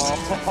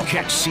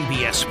 Catch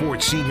CBS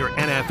Sports senior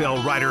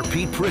NFL writer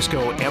Pete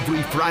Prisco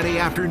every Friday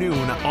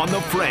afternoon on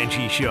The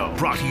Franchi Show.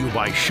 Brought to you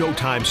by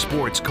Showtime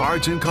Sports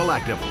Cards and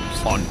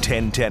Collectibles on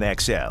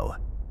 1010XL.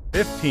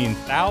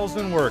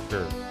 15,000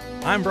 workers.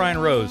 I'm Brian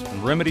Rose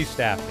from Remedy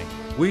Staffing.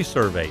 We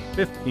survey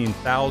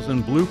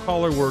 15,000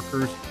 blue-collar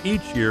workers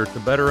each year to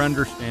better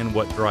understand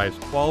what drives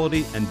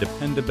quality and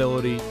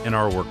dependability in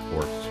our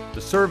workforce. The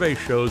survey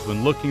shows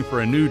when looking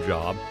for a new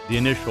job, the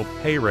initial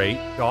pay rate,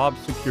 job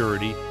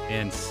security,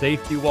 and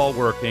safety while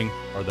working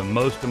are the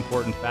most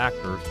important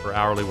factors for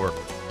hourly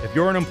workers. If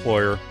you're an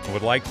employer and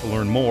would like to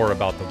learn more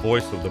about the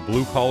voice of the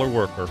blue-collar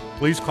worker,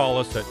 please call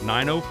us at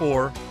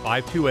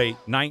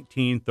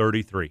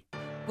 904-528-1933.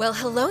 Well,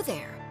 hello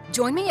there.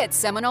 Join me at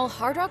Seminole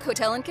Hard Rock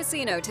Hotel and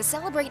Casino to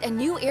celebrate a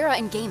new era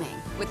in gaming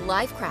with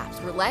live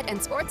craps, roulette,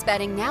 and sports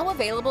betting now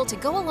available to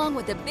go along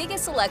with the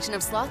biggest selection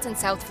of slots in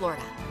South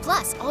Florida.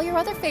 Plus, all your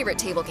other favorite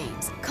table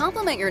games.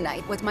 Complement your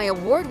night with my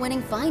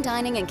award-winning fine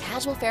dining and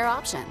casual fare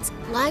options,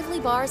 lively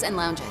bars and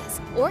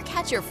lounges, or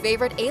catch your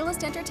favorite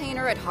A-list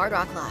entertainer at Hard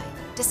Rock Live.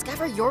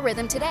 Discover your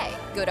rhythm today.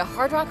 Go to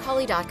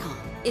hardrockholly.com.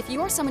 If you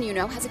or someone you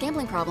know has a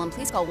gambling problem,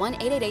 please call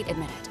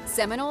 1-888-ADMIT-IT.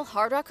 Seminole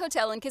Hard Rock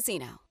Hotel and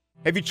Casino.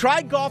 Have you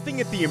tried golfing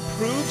at the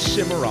improved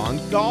Cimarron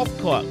Golf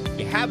Club?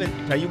 If you haven't,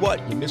 tell you what,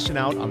 you're missing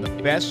out on the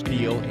best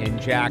deal in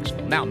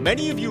Jacksonville. Now,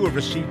 many of you have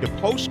received a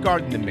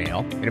postcard in the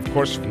mail, and of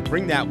course, if you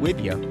bring that with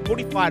you,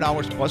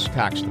 $45 plus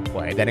tax to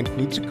play. That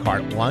includes a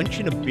cart, lunch,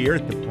 and a beer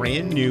at the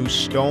brand new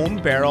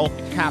Stone Barrel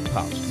Tap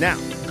House. Now,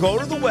 go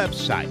to the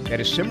website,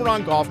 that is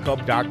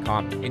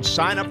CimarronGolfClub.com, and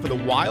sign up for the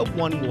Wild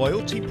One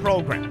Loyalty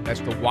Program.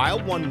 That's the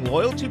Wild One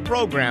Loyalty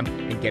Program,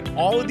 and get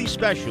all of these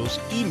specials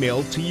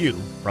emailed to you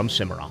from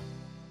Cimarron.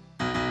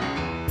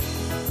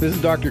 This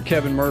is Dr.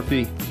 Kevin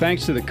Murphy.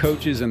 Thanks to the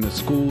coaches and the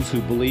schools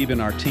who believe in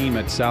our team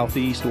at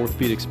Southeast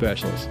Orthopedic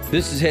Specialists.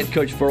 This is Head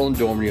Coach Ferland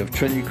Dormery of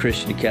Trinity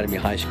Christian Academy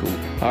High School.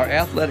 Our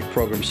athletic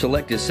program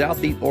selected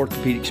Southeast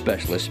Orthopedic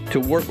Specialists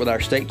to work with our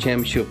state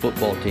championship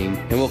football team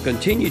and will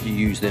continue to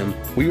use them.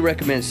 We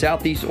recommend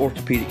Southeast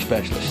Orthopedic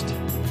Specialists.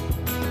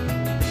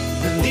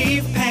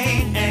 Relieve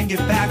pain and get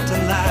back to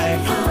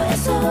life.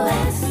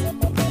 SOS.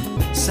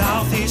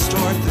 Southeast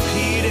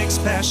Orthopedic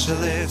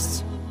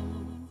Specialists.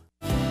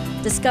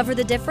 Discover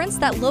the difference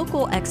that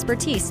local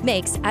expertise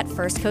makes at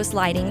First Coast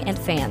Lighting and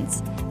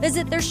Fans.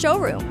 Visit their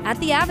showroom at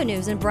the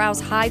Avenues and browse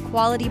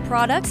high-quality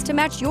products to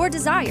match your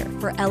desire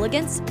for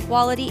elegance,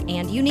 quality,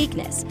 and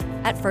uniqueness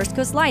at First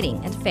Coast Lighting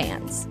and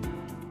Fans.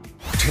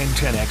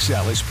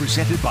 1010XL is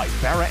presented by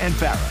Farah &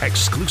 Farah,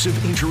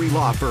 exclusive injury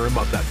law firm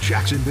of the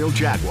Jacksonville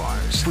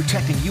Jaguars.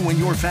 Protecting you and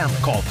your family.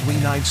 Call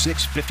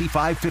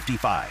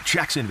 396-5555.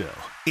 Jacksonville,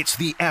 it's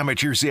the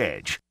amateur's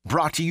edge.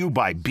 Brought to you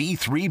by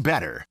B3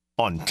 Better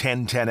on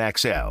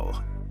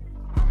 1010XL.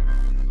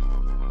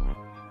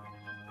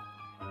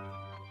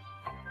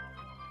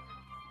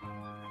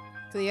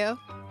 Cleo?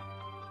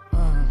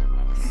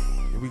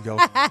 Here we go.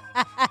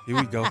 Here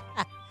we go.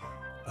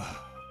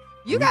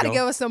 You got to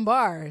give us some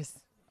bars.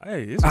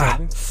 Hey, it's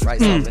coming. Write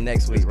something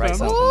next week. Write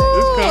something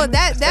Ooh,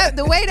 next week. that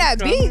the way that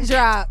beat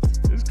dropped.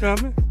 It's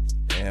coming.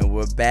 And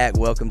we're back.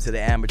 Welcome to the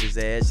Amateur's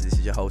Edge. This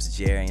is your host,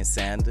 Jarian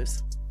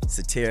Sanders.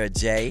 Satira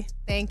J.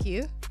 Thank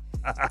you.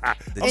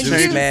 The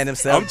Juice Man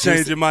himself. I'm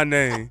changing my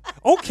name.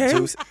 Okay.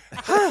 Juice.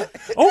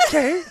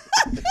 Okay.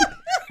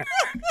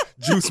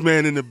 Juice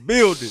Man in the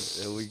building.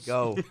 There we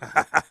go. Go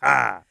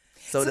ahead.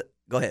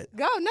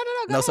 Go. No,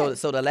 go ahead.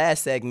 So the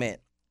last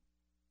segment,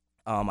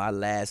 our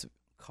last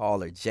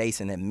caller,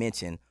 Jason, had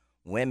mentioned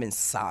women's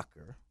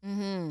soccer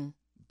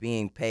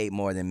being paid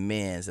more than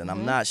men's, and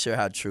I'm not sure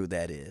how true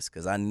that is,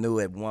 because I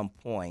knew at one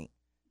point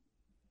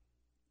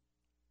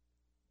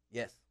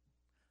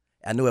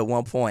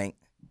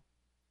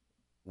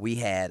we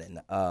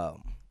had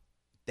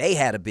they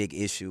had a big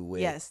issue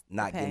with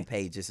not okay. getting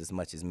paid just as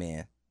much as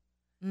men.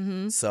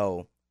 Mm-hmm.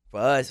 So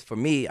for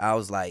me, I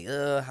was like,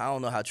 I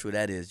don't know how true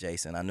that is,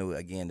 Jason. I knew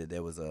again that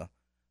there was a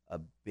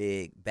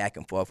big back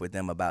and forth with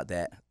them about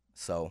that.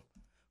 So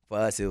for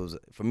us,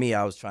 for me,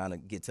 I was trying to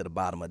get to the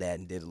bottom of that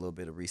and did a little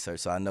bit of research.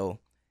 So I know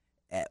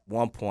at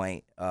one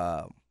point,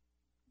 what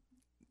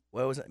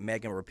was it,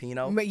 Megan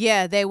Rapinoe?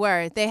 Yeah, they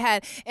were. They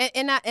had,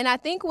 and I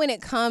think when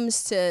it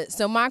comes to,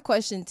 so my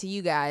question to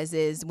you guys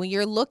is, when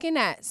you're looking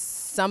at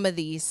some of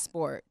these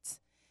sports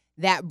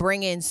that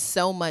bring in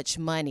so much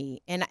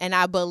money, and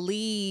I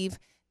believe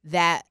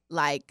that,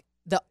 like,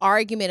 the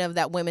argument of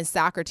that women's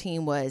soccer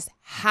team was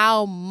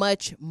how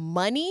much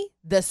money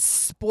the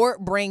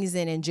sport brings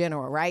in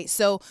general, right?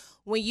 So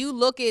when you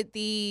look at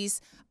these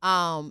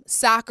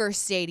soccer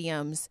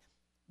stadiums,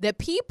 the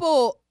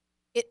people,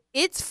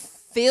 it's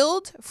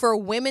filled for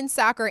women's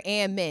soccer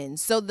and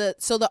men's. So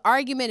the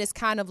argument is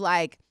kind of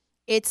like,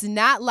 it's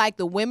not like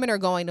the women are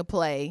going to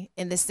play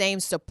in the same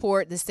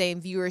support, the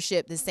same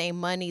viewership, the same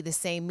money, the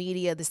same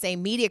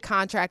media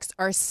contracts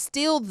are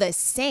still the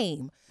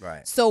same.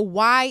 Right. So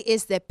why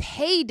is the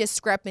pay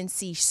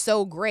discrepancy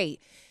so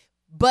great?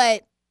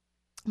 But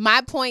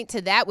my point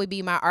to that would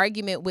be, my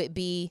argument would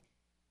be,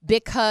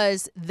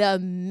 because the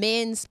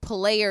men's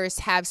players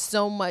have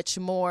so much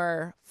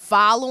more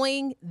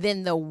following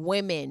than the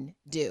women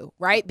do,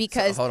 right?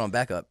 Because hold on,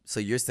 back up. So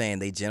you're saying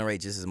they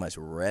generate just as much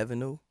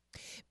revenue?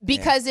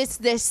 Because it's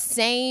the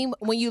same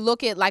when you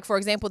look at, like, for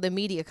example, the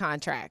media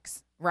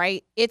contracts,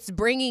 right? It's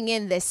bringing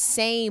in the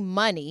same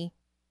money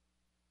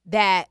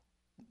that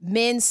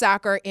men's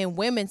soccer and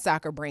women's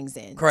soccer brings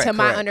in, to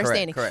my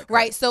understanding.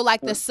 Right? So,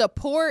 like, the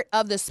support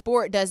of the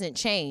sport doesn't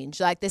change.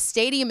 Like, the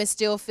stadium is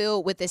still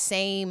filled with the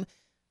same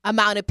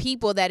amount of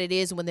people that it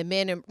is when the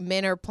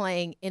men are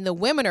playing and the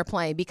women are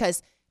playing,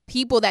 because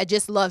people that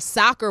just love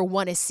soccer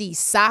want to see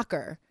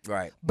soccer.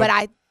 Right.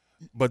 But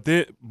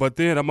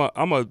then I'm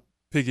a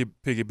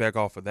piggyback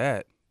off of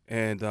that,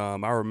 and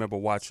I remember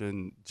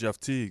watching Jeff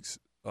Teague's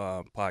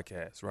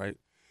podcast, right?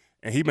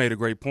 And he made a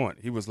great point.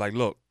 He was like,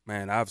 "Look,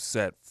 man, I've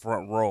sat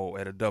front row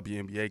at a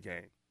WNBA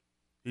game."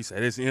 He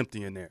said, "It's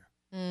empty in there.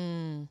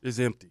 It's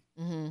empty."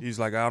 Mm-hmm. He's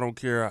like, "I don't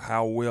care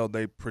how well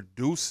they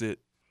produce it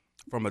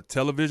from a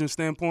television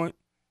standpoint."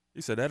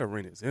 He said, "That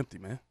arena is empty,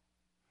 man."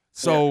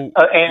 So,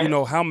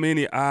 how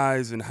many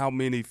eyes and how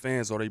many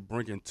fans are they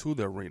bringing to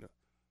the arena?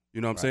 You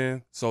know what I'm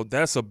saying? So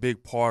that's a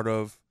big part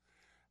of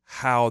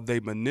how they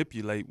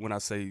manipulate. When I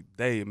say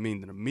they, I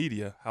mean the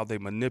media, how they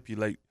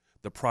manipulate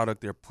the product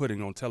they're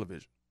putting on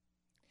television.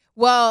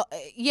 Well,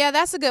 yeah,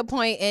 that's a good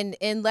point. And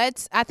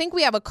I think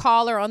we have a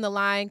caller on the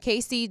line.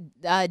 Casey,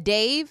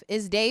 Dave.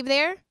 Is Dave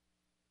there?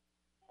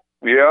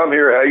 Yeah, I'm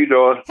here. How you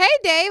doing? Hey,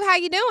 Dave. How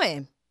you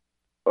doing?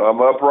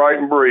 I'm upright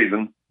and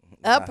breathing.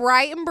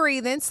 Upright and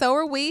breathing. So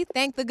are we.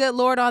 Thank the good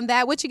Lord on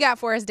that. What you got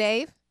for us,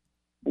 Dave?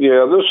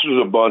 Yeah, this is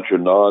a bunch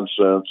of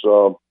nonsense.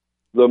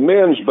 The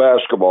men's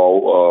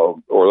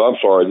basketball,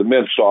 the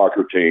men's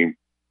soccer team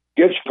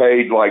gets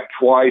paid like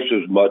twice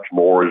as much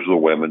more as the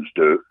women's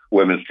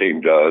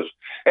team does,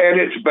 and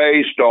it's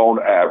based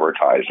on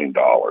advertising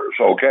dollars.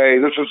 Okay,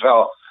 this is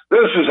how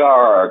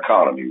our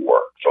economy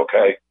works.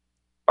 Okay,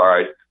 all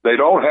right. They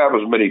don't have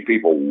as many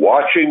people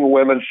watching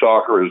women's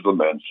soccer as the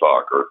men's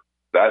soccer.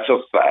 That's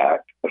a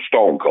fact, a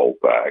stone cold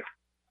fact.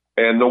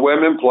 And the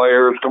women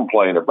players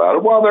complain about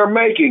it. Well, they're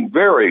making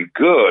very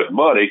good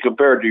money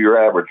compared to your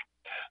average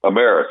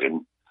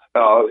American,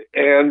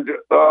 it's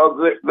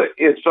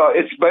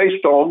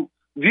based on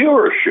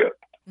viewership.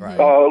 Right.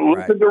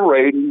 Look at the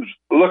ratings.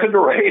 Look at the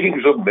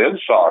ratings of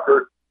men's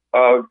soccer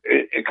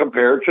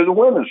compared to the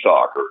women's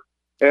soccer,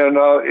 and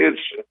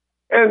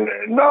and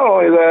not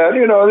only that,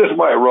 this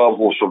might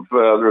ruffle some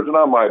feathers, and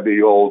I might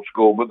be old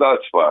school, but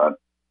that's fine.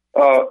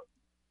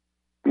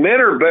 Men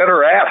are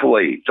better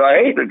athletes.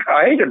 I hate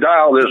to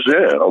dial this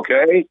in.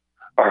 Okay,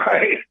 all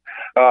right.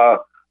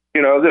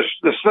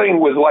 This thing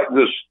with, like,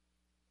 this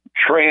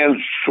trans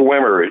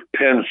swimmer at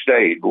Penn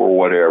State or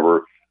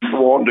whatever,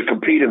 wanting to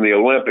compete in the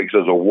Olympics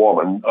as a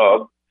woman.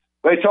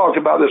 They talked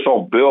about this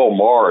on Bill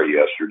Maher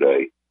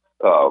yesterday,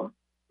 and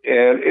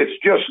it's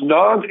just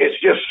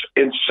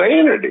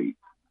insanity.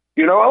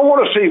 I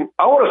want to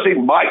see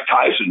Mike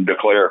Tyson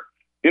declare,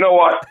 you know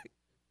what,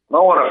 I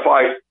want to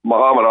fight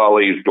Muhammad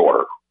Ali's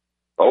daughter.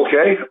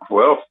 Okay,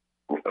 well,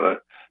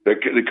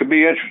 it could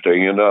be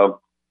interesting, and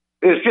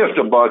it's just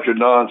a bunch of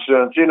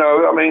nonsense.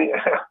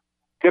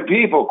 Can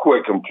people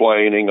quit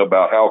complaining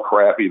about how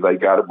crappy they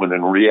got it when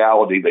in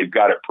reality they've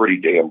got it pretty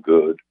damn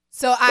good?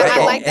 So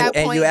I like that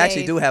point. And you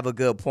actually Dave. do have a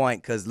good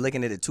point, because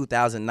looking at the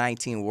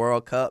 2019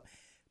 World Cup,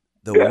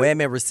 the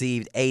women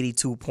received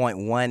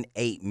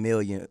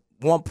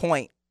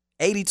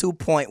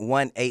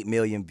 82.18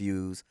 million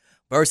views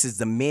versus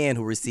the men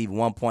who received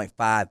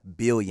 1.5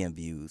 billion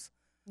views.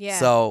 Yeah.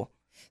 So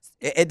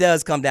it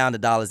does come down to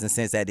dollars and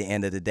cents at the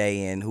end of the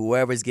day, and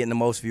whoever's getting the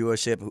most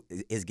viewership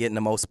is getting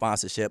the most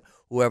sponsorship.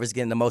 Whoever's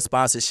getting the most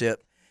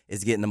sponsorship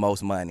is getting the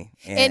most money,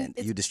 and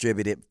you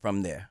distribute it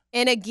from there.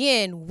 And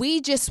again, we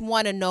just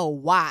want to know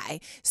why.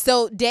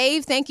 So,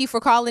 Dave, thank you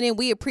for calling in.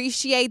 We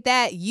appreciate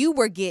that. You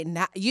were getting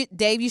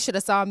Dave, you should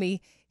have saw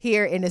me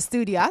here in the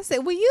studio. I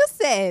said, well, you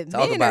said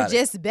men are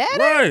just better.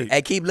 Right.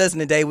 Hey, keep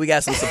listening, Dave. We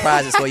got some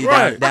surprises for you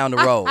down the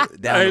road.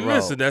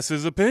 Listen, that's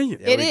his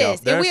opinion. It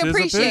is, and we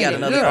appreciate it.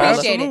 We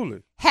appreciate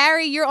it.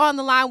 Harry, you're on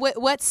the line.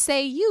 What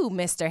say you,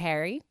 Mr.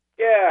 Harry?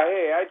 Yeah,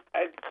 hey,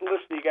 I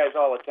listen to you guys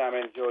all the time.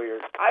 I enjoy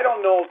yours. I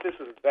don't know if this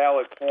is a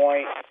valid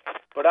point,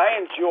 but I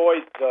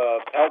enjoyed the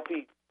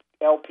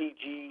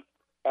LPG,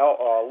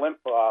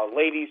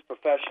 Ladies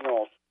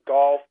Professional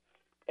Golf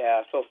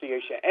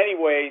Association.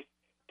 Anyways,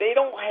 they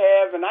don't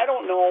have, and I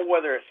don't know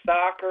whether it's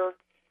soccer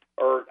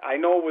or I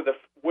know with the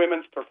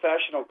women's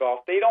professional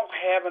golf, they don't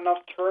have enough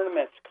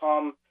tournaments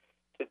come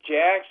to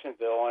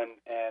Jacksonville,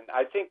 and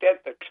I think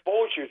that the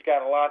exposure's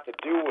got a lot to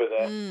do with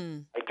it.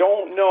 I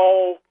don't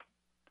know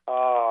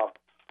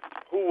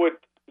who would,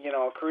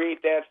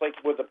 create that, like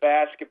with a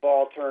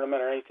basketball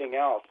tournament or anything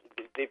else.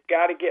 They've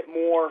got to get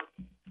more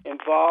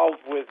involved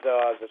with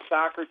the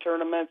soccer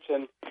tournaments,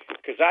 and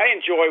because I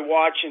enjoy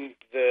watching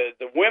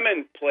the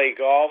women play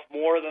golf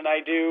more than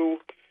I do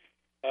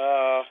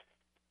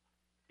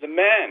the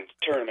men's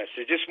tournaments.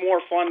 They're just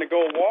more fun to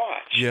go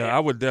watch. Yeah, I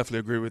would definitely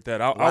agree with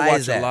that. I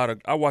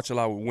watch a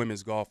lot of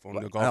women's golf on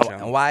the Golf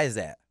Channel. And why is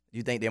that? Do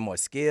you think they're more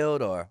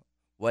skilled, or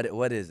what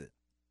is it?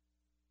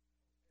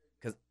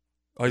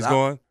 He's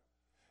going?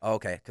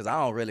 Okay, because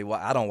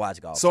I don't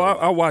watch golf. So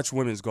I watch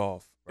women's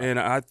golf, and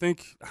I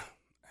think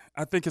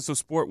it's a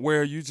sport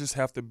where you just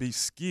have to be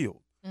skilled.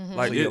 Mm-hmm.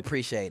 Like, so you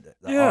appreciate it.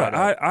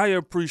 I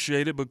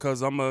appreciate it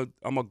because I'm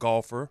a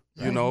golfer,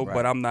 right.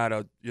 but I'm not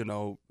a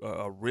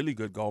really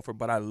good golfer.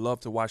 But I love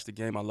to watch the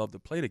game. I love to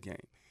play the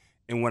game,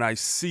 and when I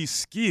see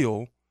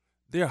skill,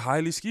 they're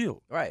highly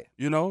skilled. Right.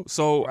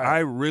 So I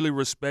really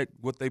respect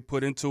what they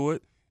put into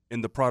it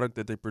in the product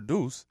that they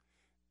produce,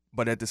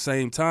 but at the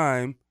same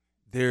time,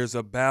 there's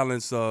a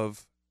balance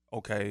of,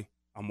 okay,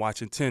 I'm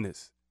watching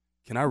tennis.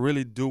 Can I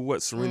really do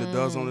what Serena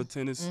does on the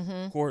tennis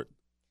court?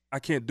 I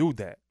can't do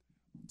that.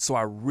 So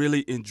I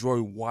really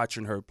enjoy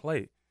watching her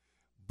play.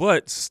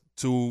 But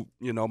to,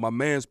 my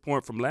man's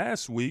point from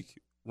last week,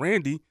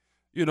 Randy,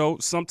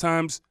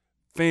 sometimes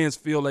fans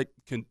feel like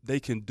they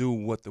can do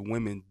what the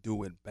women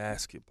do in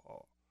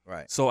basketball.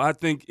 Right. So I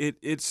think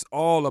it's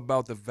all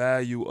about the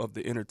value of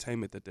the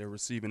entertainment that they're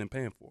receiving and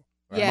paying for.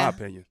 In my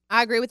opinion.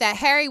 I agree with that.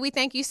 Harry, we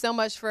thank you so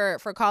much for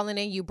calling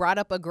in. You brought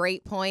up a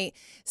great point.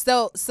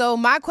 So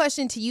my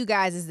question to you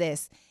guys is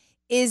this.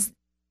 Is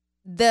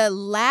the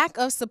lack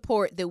of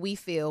support that we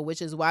feel, which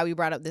is why we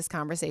brought up this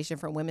conversation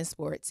for women's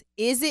sports,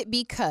 is it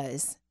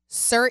because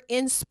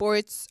certain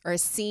sports are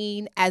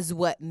seen as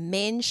what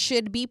men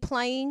should be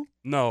playing?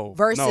 No.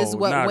 Versus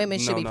what women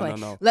should be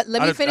playing? No. Let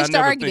me finish the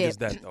argument.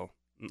 Think it's that, though.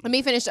 Let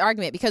me finish the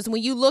argument, because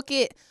when you look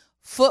at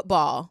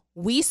football,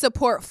 we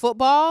support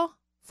football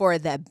for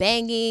the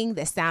banging,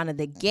 the sound of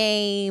the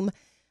game,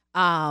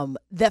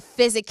 the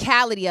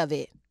physicality of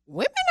it.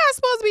 Women not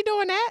supposed to be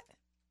doing that.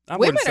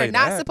 Women are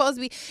not supposed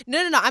to be.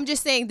 No. I'm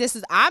just saying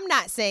I'm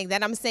not saying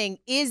that. I'm saying,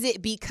 is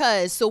it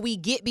because we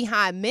get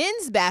behind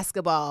men's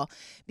basketball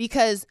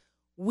because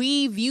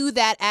we view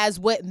that as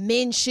what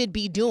men should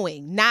be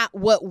doing, not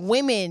what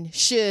women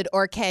should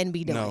or can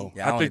be doing?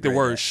 No, I think the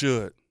word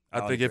should.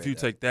 I think if you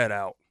take that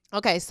out.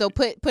 Okay, so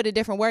put a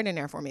different word in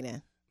there for me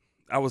then.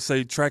 I would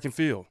say track and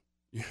field.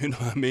 You know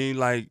what I mean?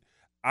 Like,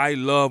 I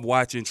love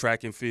watching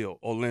track and field,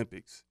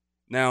 Olympics.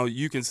 Now,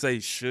 you can say,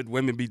 should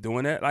women be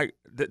doing that? Like,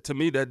 to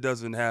me, that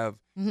doesn't have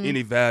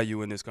any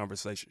value in this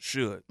conversation.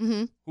 Should.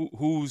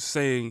 Who's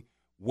saying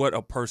what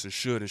a person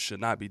should and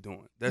should not be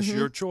doing? That's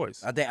your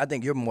choice. I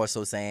think you're more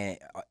so saying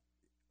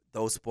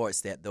those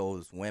sports that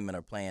those women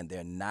are playing,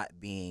 they're not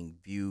being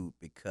viewed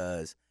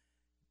because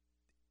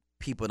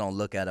people don't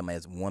look at them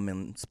as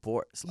women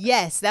sports.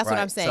 Yes, that's what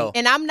I'm saying. So,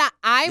 and I'm not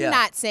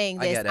saying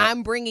this.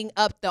 I'm bringing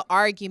up the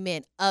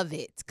argument of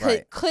it.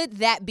 Could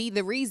that be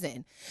the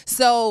reason?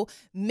 So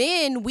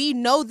men, we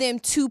know them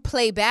to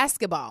play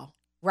basketball,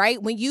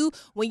 right? When you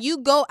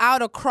go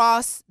out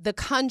across the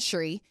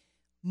country,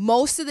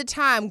 most of the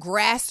time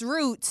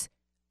grassroots,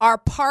 our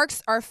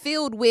parks are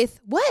filled with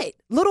what?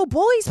 Little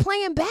boys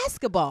playing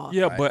basketball.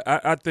 Yeah, right. But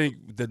I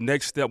think the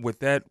next step with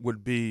that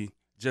would be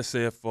just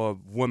say if a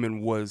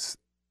woman was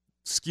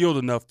skilled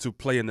enough to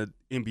play in the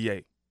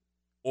NBA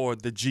or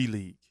the G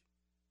League.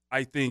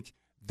 I think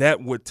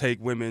that would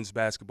take women's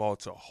basketball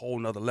to a whole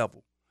nother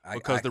level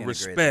because the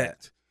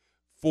respect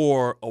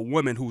for a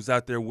woman who's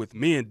out there with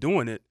men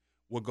doing it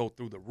will go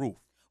through the roof.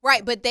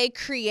 Right, but they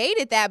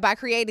created that by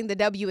creating the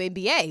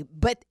WNBA.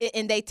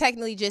 And they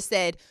technically just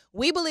said,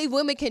 we believe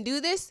women can do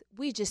this.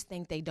 We just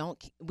think they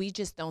don't. We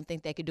just don't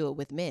think they could do it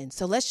with men.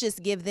 So let's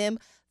just give them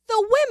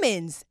the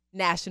Women's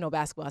National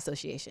Basketball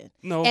Association.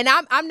 No. And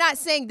I'm not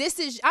saying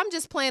I'm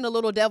just playing a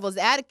little devil's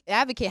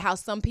advocate how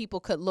some people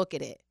could look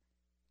at it.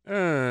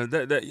 I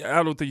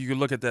don't think you can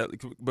look at that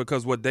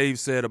because what Dave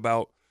said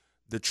about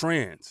the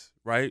trans,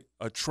 right?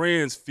 A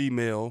trans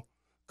female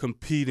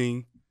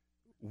competing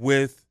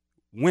with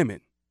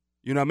women.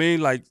 You know what I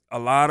mean? Like, a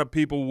lot of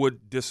people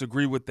would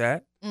disagree with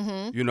that.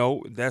 Mm-hmm. You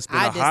know, that's been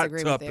a hot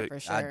topic. With it for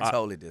sure. I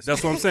totally disagree.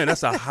 That's what I'm saying.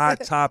 That's a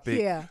hot topic,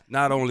 Yeah.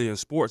 not only in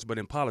sports, but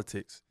in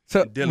politics,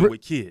 So, and dealing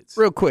with kids.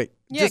 Real quick,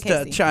 Yeah, just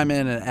to Casey. chime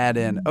in and add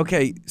in.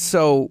 Okay,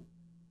 so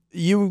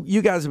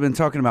you guys have been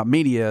talking about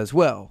media as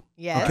well.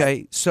 Yes.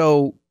 Okay,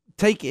 so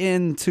take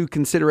into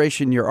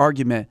consideration your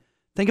argument.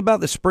 Think about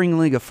the spring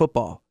league of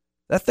football.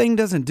 That thing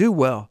doesn't do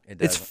well.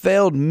 It's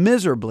failed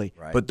miserably.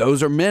 Right. But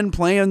those are men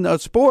playing a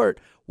sport.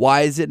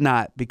 Why is it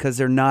not? Because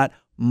they're not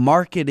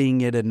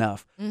marketing it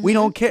enough. We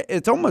don't care.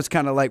 It's almost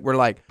kind of like we're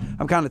like,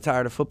 I'm kind of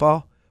tired of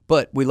football,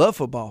 but we love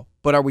football.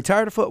 But are we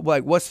tired of football?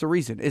 Like, what's the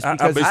reason? It's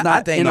because it's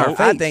not in our face.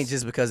 I think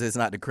just because it's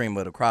not the cream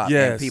of the crop.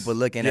 Yes. And people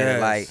looking at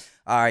it like,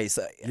 all right,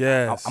 so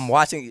Yes. I'm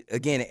watching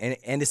again,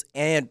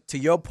 and to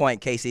your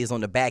point, Casey, is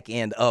on the back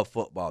end of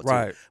football too.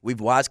 Right.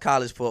 We've watched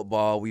college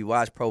football, we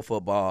watched pro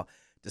football.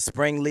 The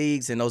spring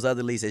leagues and those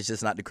other leagues, it's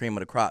just not the cream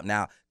of the crop.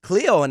 Now,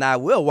 Cleo and I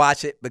will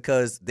watch it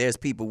because there's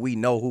people we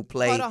know who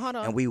play, Hold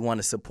on. and we want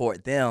to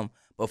support them.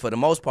 But for the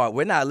most part,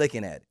 we're not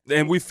looking at it.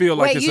 And we feel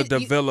like Wait, it's a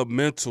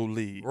developmental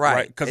league.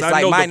 Right. Because It's I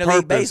like know minor the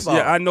league purpose. baseball.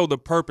 Yeah, I know the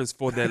purpose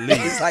for that league.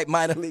 It's like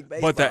minor league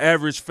baseball. But the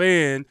average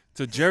fan,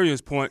 to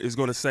Jerry's point, is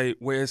going to say,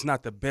 well, it's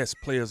not the best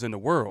players in the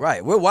world.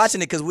 Right. We're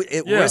watching it because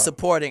Yeah. we're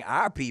supporting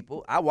our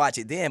people. I watch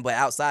it then, but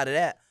outside of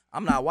that,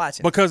 I'm not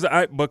watching. Because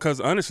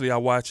honestly, I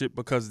watch it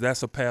because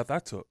that's a path I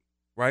took.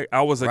 Right.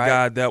 I was a Right.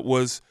 guy that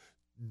was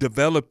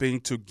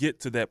developing to get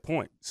to that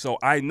point. So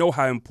I know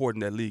how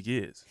important that league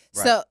is.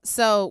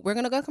 So we're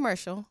gonna go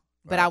commercial,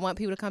 but I want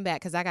people to come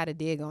back because I got to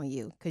dig on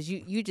you because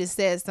you just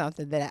said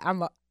something that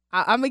I'm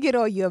gonna get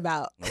on you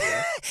about.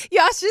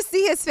 Y'all should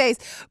see his face,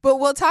 but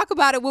we'll talk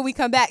about it when we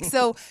come back.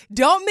 So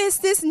don't miss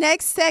this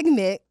next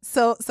segment,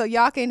 so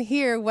y'all can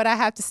hear what I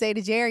have to say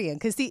to Jarian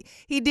because he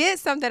did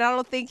something I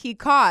don't think he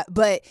caught,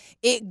 but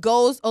it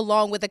goes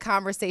along with the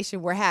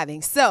conversation we're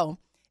having. So.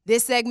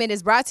 This segment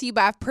is brought to you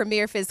by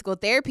Premier Physical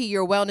Therapy.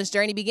 Your wellness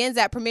journey begins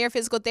at Premier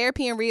Physical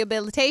Therapy and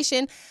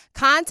Rehabilitation.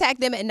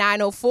 Contact them at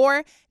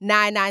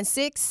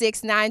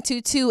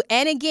 904-996-6922.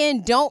 And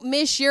again, don't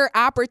miss your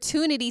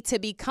opportunity to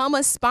become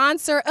a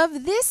sponsor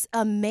of this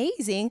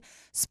amazing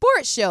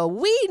sports show.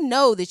 We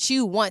know that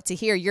you want to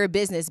hear your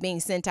business being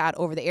sent out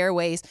over the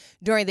airways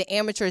during the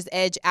Amateur's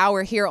Edge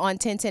Hour here on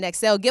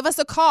 1010XL. Give us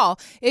a call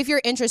if you're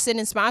interested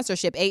in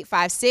sponsorship,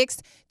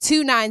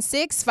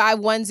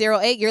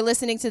 856-296-5108. You're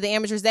listening to the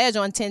Amateur's Edge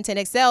on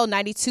 1010XL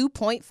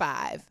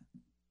 92.5.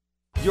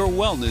 Your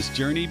wellness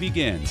journey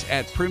begins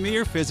at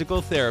Premier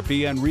Physical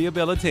Therapy and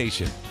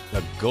Rehabilitation,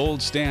 the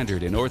gold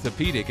standard in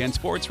orthopedic and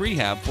sports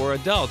rehab for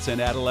adults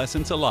and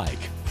adolescents alike.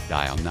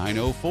 Dial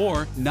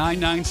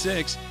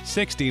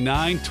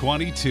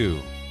 904-996-6922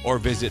 or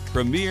visit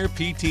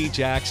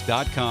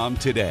PremierPTJax.com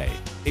today.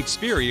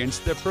 Experience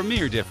the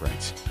Premier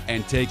difference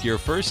and take your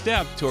first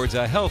step towards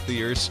a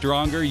healthier,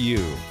 stronger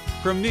you.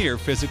 Premier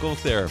Physical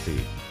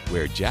Therapy,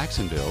 where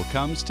Jacksonville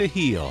comes to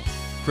heal.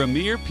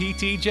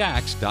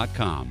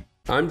 PremierPTJax.com.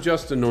 I'm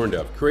Justin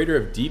Nornduff, creator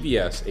of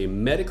DVS, a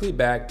medically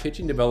backed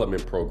pitching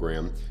development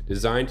program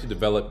designed to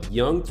develop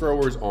young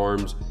throwers'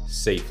 arms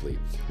safely.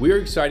 We are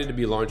excited to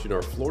be launching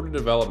our Florida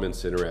Development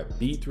Center at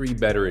B3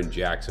 Better in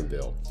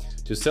Jacksonville.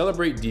 To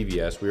celebrate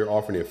DVS, we are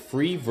offering a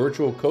free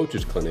virtual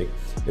coaches clinic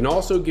and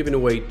also giving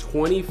away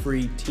 20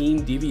 free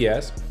team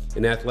DVS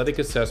and athletic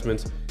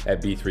assessments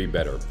at B3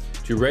 Better.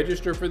 To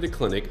register for the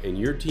clinic and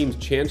your team's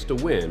chance to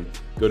win,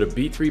 go to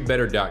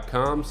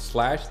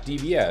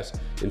b3better.com/DVS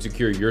and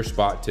secure your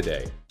spot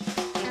today.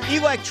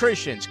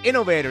 Electricians,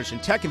 innovators,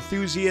 and tech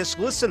enthusiasts,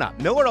 listen up.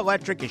 Miller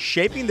Electric is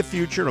shaping the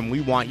future, and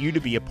we want you to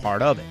be a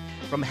part of it.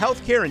 From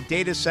healthcare and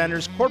data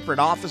centers, corporate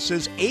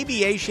offices,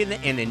 aviation,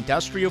 and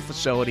industrial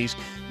facilities,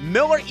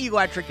 Miller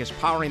Electric is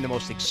powering the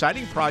most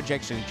exciting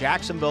projects in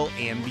Jacksonville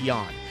and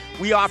beyond.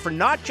 We offer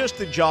not just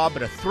a job,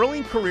 but a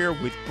thrilling career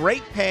with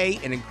great pay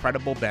and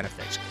incredible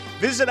benefits.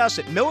 Visit us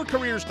at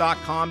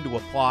millercareers.com to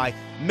apply.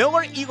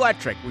 Miller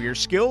Electric, where your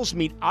skills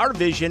meet our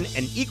vision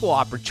and equal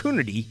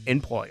opportunity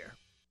employer.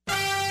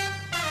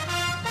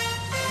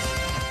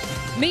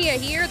 Mia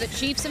here. The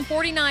Chiefs and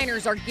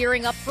 49ers are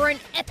gearing up for an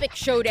epic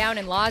showdown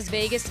in Las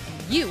Vegas,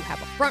 and you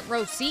have a front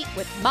row seat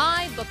with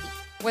MyBookie.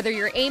 Whether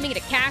you're aiming to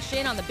cash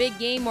in on the big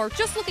game or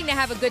just looking to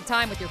have a good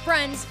time with your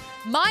friends,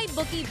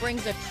 MyBookie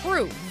brings a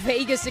true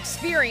Vegas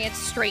experience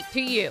straight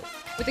to you.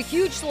 With a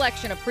huge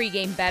selection of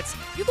pregame bets,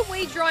 you can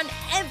wager on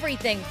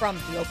everything from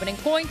the opening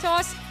coin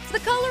toss to the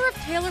color of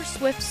Taylor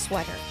Swift's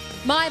sweater.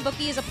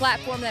 MyBookie is a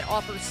platform that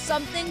offers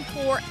something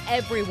for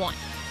everyone.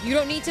 You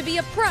don't need to be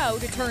a pro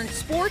to turn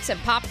sports and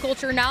pop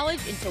culture knowledge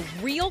into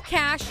real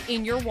cash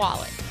in your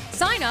wallet.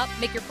 Sign up,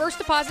 make your first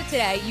deposit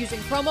today using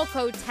promo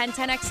code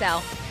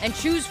 1010XL, and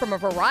choose from a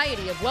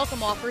variety of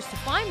welcome offers to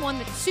find one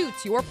that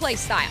suits your play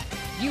style.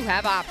 You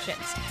have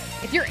options.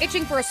 If you're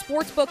itching for a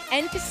sportsbook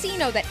and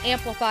casino that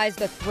amplifies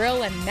the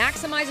thrill and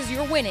maximizes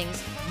your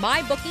winnings,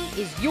 MyBookie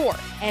is your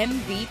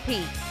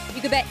MVP.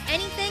 You can bet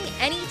anything,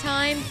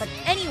 anytime, from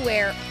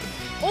anywhere,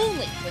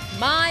 only with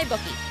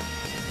MyBookie.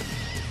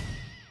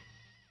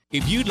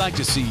 If you'd like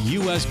to see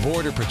U.S.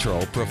 Border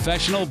Patrol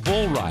professional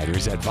bull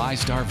riders at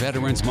VyStar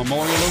Veterans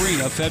Memorial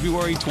Arena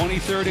February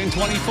 23rd and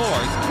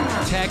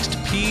 24th, text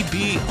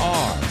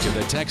PBR to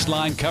the text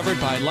line covered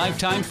by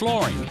Lifetime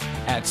Flooring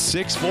at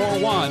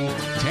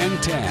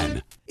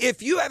 641-1010.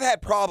 If you have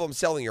had problems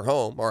selling your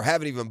home or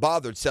haven't even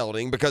bothered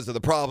selling because of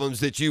the problems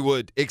that you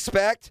would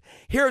expect,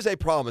 here's a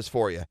promise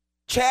for you.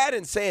 Chad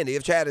and Sandy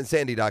of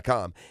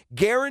chadandsandy.com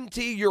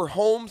guarantee your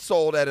home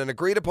sold at an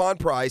agreed-upon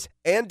price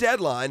and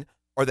deadline,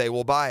 or they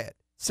will buy it.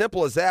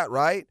 Simple as that,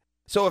 right?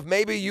 So if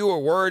maybe you are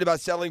worried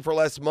about selling for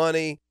less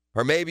money,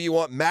 or maybe you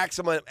want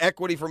maximum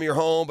equity from your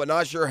home but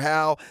not sure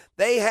how,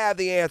 they have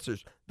the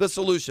answers, the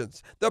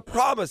solutions, the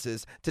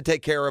promises to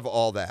take care of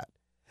all that.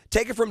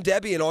 Take it from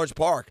Debbie in Orange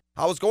Park.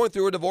 I was going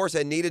through a divorce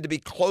and needed to be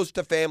close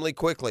to family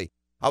quickly.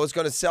 I was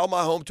going to sell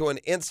my home to an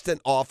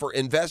instant offer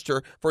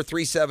investor for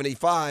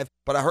 $375,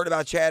 but I heard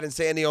about Chad and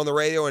Sandy on the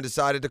radio and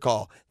decided to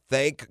call.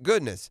 Thank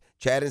goodness.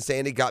 Chad and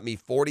Sandy got me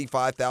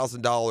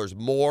 $45,000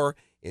 more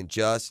in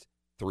just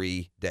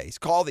 3 days.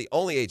 Call the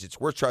only agents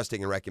we're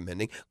trusting and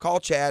recommending. Call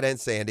Chad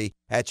and Sandy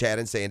at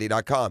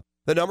chadandsandy.com.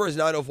 The number is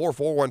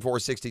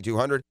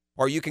 904-414-6200,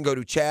 or you can go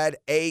to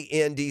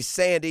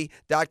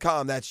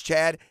chadandsandy.com. That's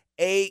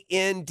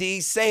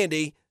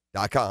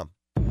chadandsandy.com.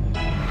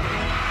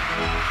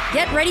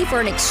 Get ready for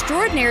an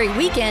extraordinary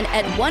weekend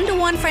at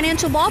 1-to-1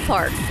 Financial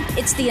Ballpark.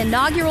 It's the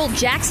inaugural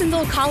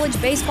Jacksonville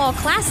College Baseball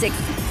Classic,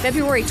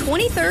 February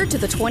 23rd to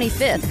the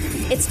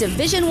 25th. It's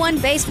Division I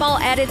baseball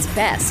at its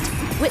best.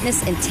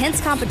 Witness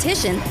intense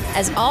competition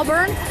as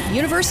Auburn,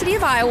 University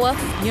of Iowa,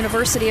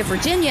 University of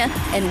Virginia,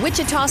 and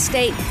Wichita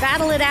State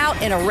battle it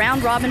out in a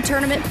round-robin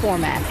tournament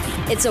format.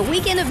 It's a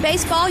weekend of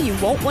baseball you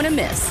won't want to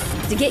miss.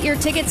 To get your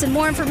tickets and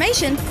more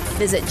information,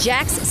 visit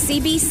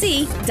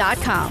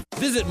jaxcbc.com.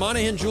 Visit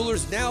Monahan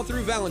Jewelers now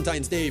through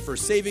Valentine's Day for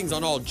savings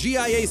on all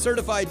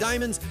GIA-certified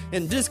diamonds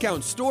and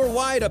discounts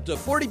store-wide up to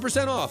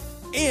 40% off.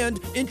 And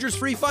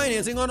interest-free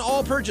financing on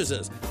all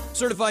purchases.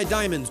 Certified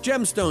diamonds,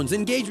 gemstones,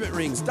 engagement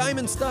rings,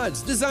 diamond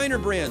studs, designer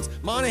brands.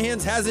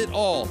 Monahan's has it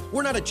all.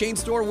 We're not a chain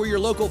store. We're your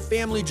local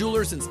family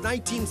jeweler since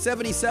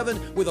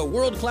 1977 with a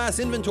world-class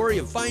inventory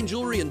of fine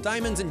jewelry and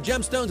diamonds and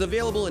gemstones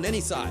available in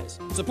any size.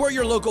 Support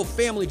your local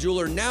family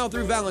jeweler now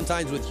through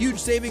Valentine's with huge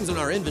savings on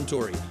our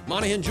inventory.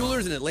 Monahan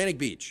Jewelers in Atlantic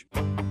Beach.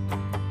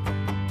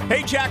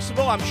 Hey,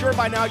 Jacksonville, I'm sure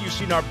by now you've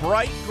seen our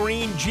bright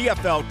green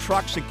GFL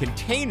trucks and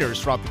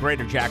containers throughout the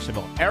greater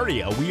Jacksonville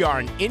area. We are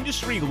an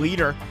industry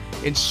leader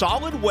in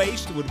solid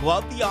waste and would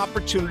love the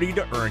opportunity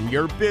to earn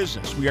your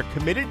business. We are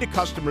committed to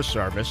customer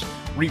service,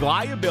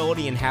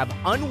 reliability, and have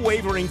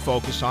unwavering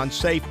focus on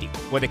safety.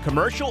 Whether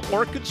commercial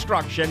or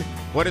construction,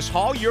 let us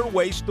haul your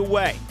waste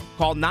away.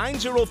 Call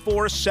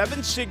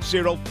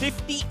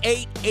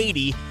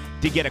 904-760-5880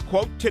 to get a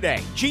quote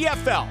today.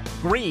 GFL,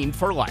 green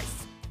for life.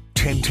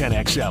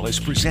 1010XL is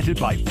presented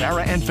by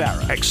Farah and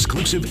Farah,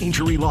 exclusive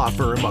injury law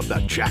firm of the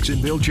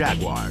Jacksonville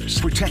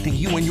Jaguars. Protecting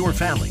you and your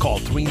family. Call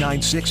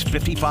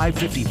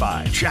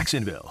 396-5555.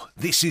 Jacksonville,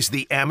 this is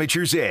the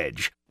Amateur's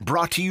Edge.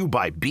 Brought to you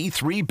by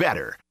B3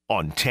 Better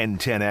on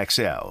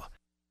 1010XL.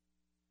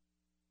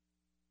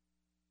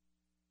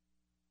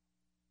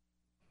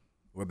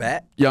 We're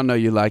back. Y'all know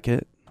you like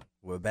it.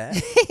 We're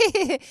back.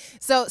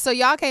 So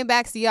y'all came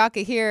back so y'all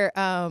could hear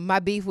my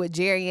beef with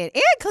Jerry and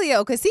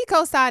Cleo, because he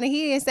co-signed and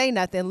he didn't say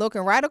nothing,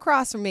 looking right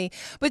across from me.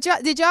 But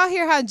did y'all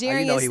hear how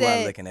Jerry he said?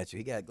 wasn't looking at you.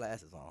 He got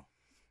glasses on.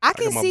 I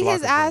can see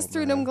his eyes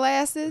through them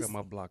glasses. I got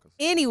my blockers.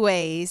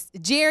 Anyways,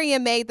 Jerry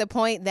made the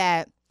point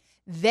that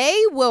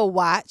they will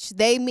watch,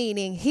 they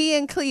meaning he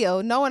and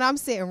Cleo, knowing I'm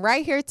sitting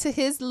right here to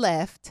his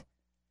left,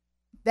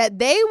 that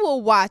they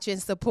will watch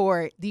and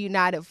support the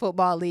United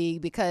Football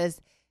League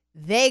because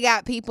they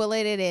got people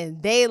in it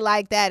and they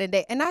like that.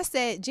 And I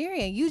said,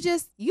 Jerry, you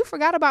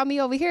forgot about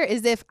me over here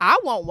as if I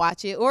won't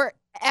watch it, or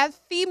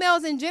as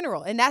females in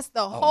general. And that's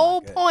the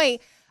whole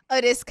point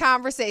of this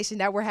conversation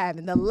that we're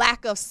having, the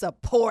lack of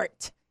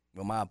support.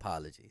 Well, my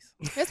apologies.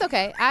 It's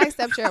okay. I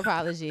accept your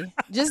apology.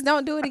 Just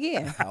don't do it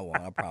again. I won't.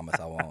 I promise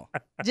I won't.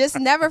 Just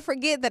never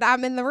forget that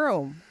I'm in the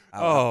room.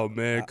 Oh,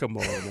 man, come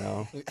on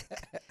now.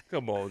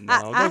 Come on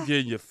now. Don't get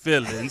in your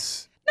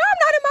feelings. No, I'm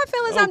not in my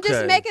feelings. Okay.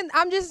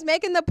 I'm just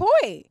making the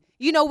point.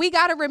 You know, we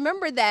got to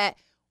remember that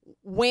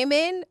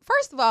women,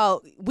 first of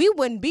all, we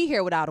wouldn't be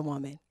here without a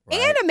woman.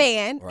 Right. And a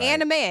man. Right.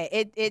 And a man.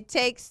 It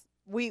takes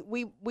we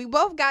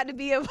both got to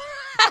be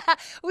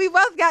we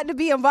both got to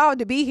be involved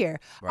to be here.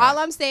 Right. All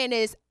I'm saying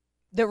is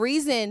the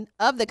reason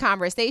of the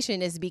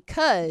conversation is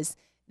because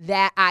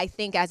that I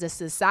think as a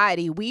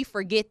society we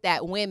forget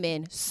that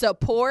women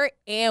support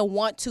and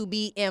want to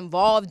be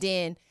involved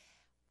in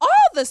all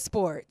the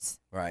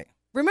sports. Right.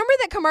 Remember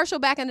that commercial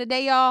back in the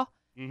day, y'all?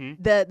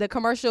 Mm-hmm. The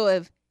commercial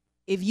of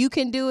if you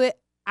can do it,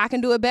 I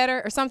can do it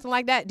better, or something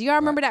like that. Do y'all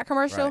remember that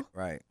commercial?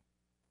 Right.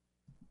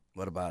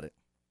 What about it?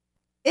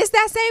 It's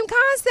that same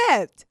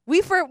concept.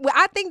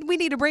 I think we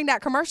need to bring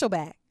that commercial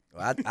back.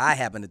 Well, I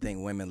happen to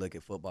think women look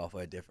at football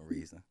for a different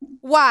reason.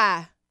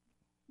 Why?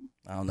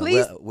 I don't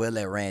know. We'll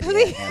let Randy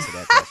answer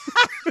that question.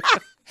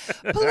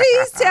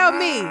 Please tell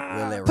me.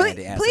 We'll let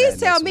Randy answer Please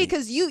that tell next me, week.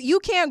 because you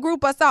can't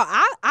group us all.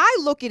 I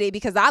look at it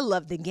because I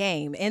love the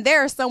game, and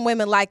there are some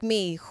women like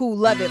me who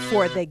love it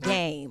for the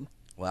game.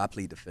 Well, I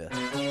plead the fifth.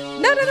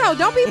 No.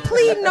 Don't be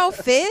pleading no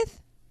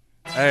fifth.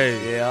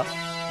 Hey, yeah,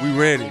 we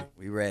ready.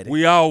 We ready.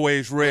 We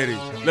always ready.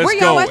 Let's Where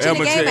go. y'all watching the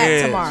Amateur game at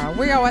Edge. tomorrow?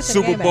 Where y'all watching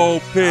Super the game Bowl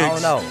at? picks. I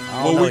don't know. I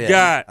don't What know we yet.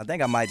 got? I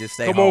think I might just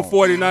stay Come home. on,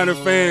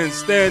 49er fans,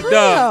 stand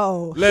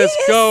Cleo, up. Let's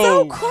he is go.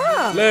 so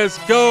crumb. Let's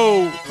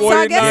go. 49er So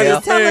I guess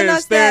he's telling fans,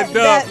 us stand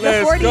that up. the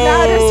Let's 49ers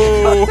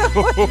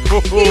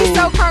go. He's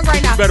so crunk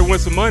right now. Better win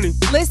some money.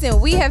 Listen,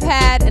 we have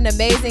had an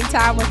amazing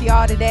time with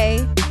y'all today.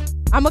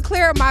 I'm going to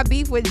clear up my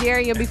beef with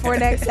Darian before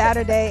next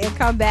Saturday and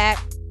come back.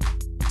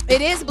 It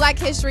is Black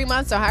History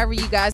Month, so however you guys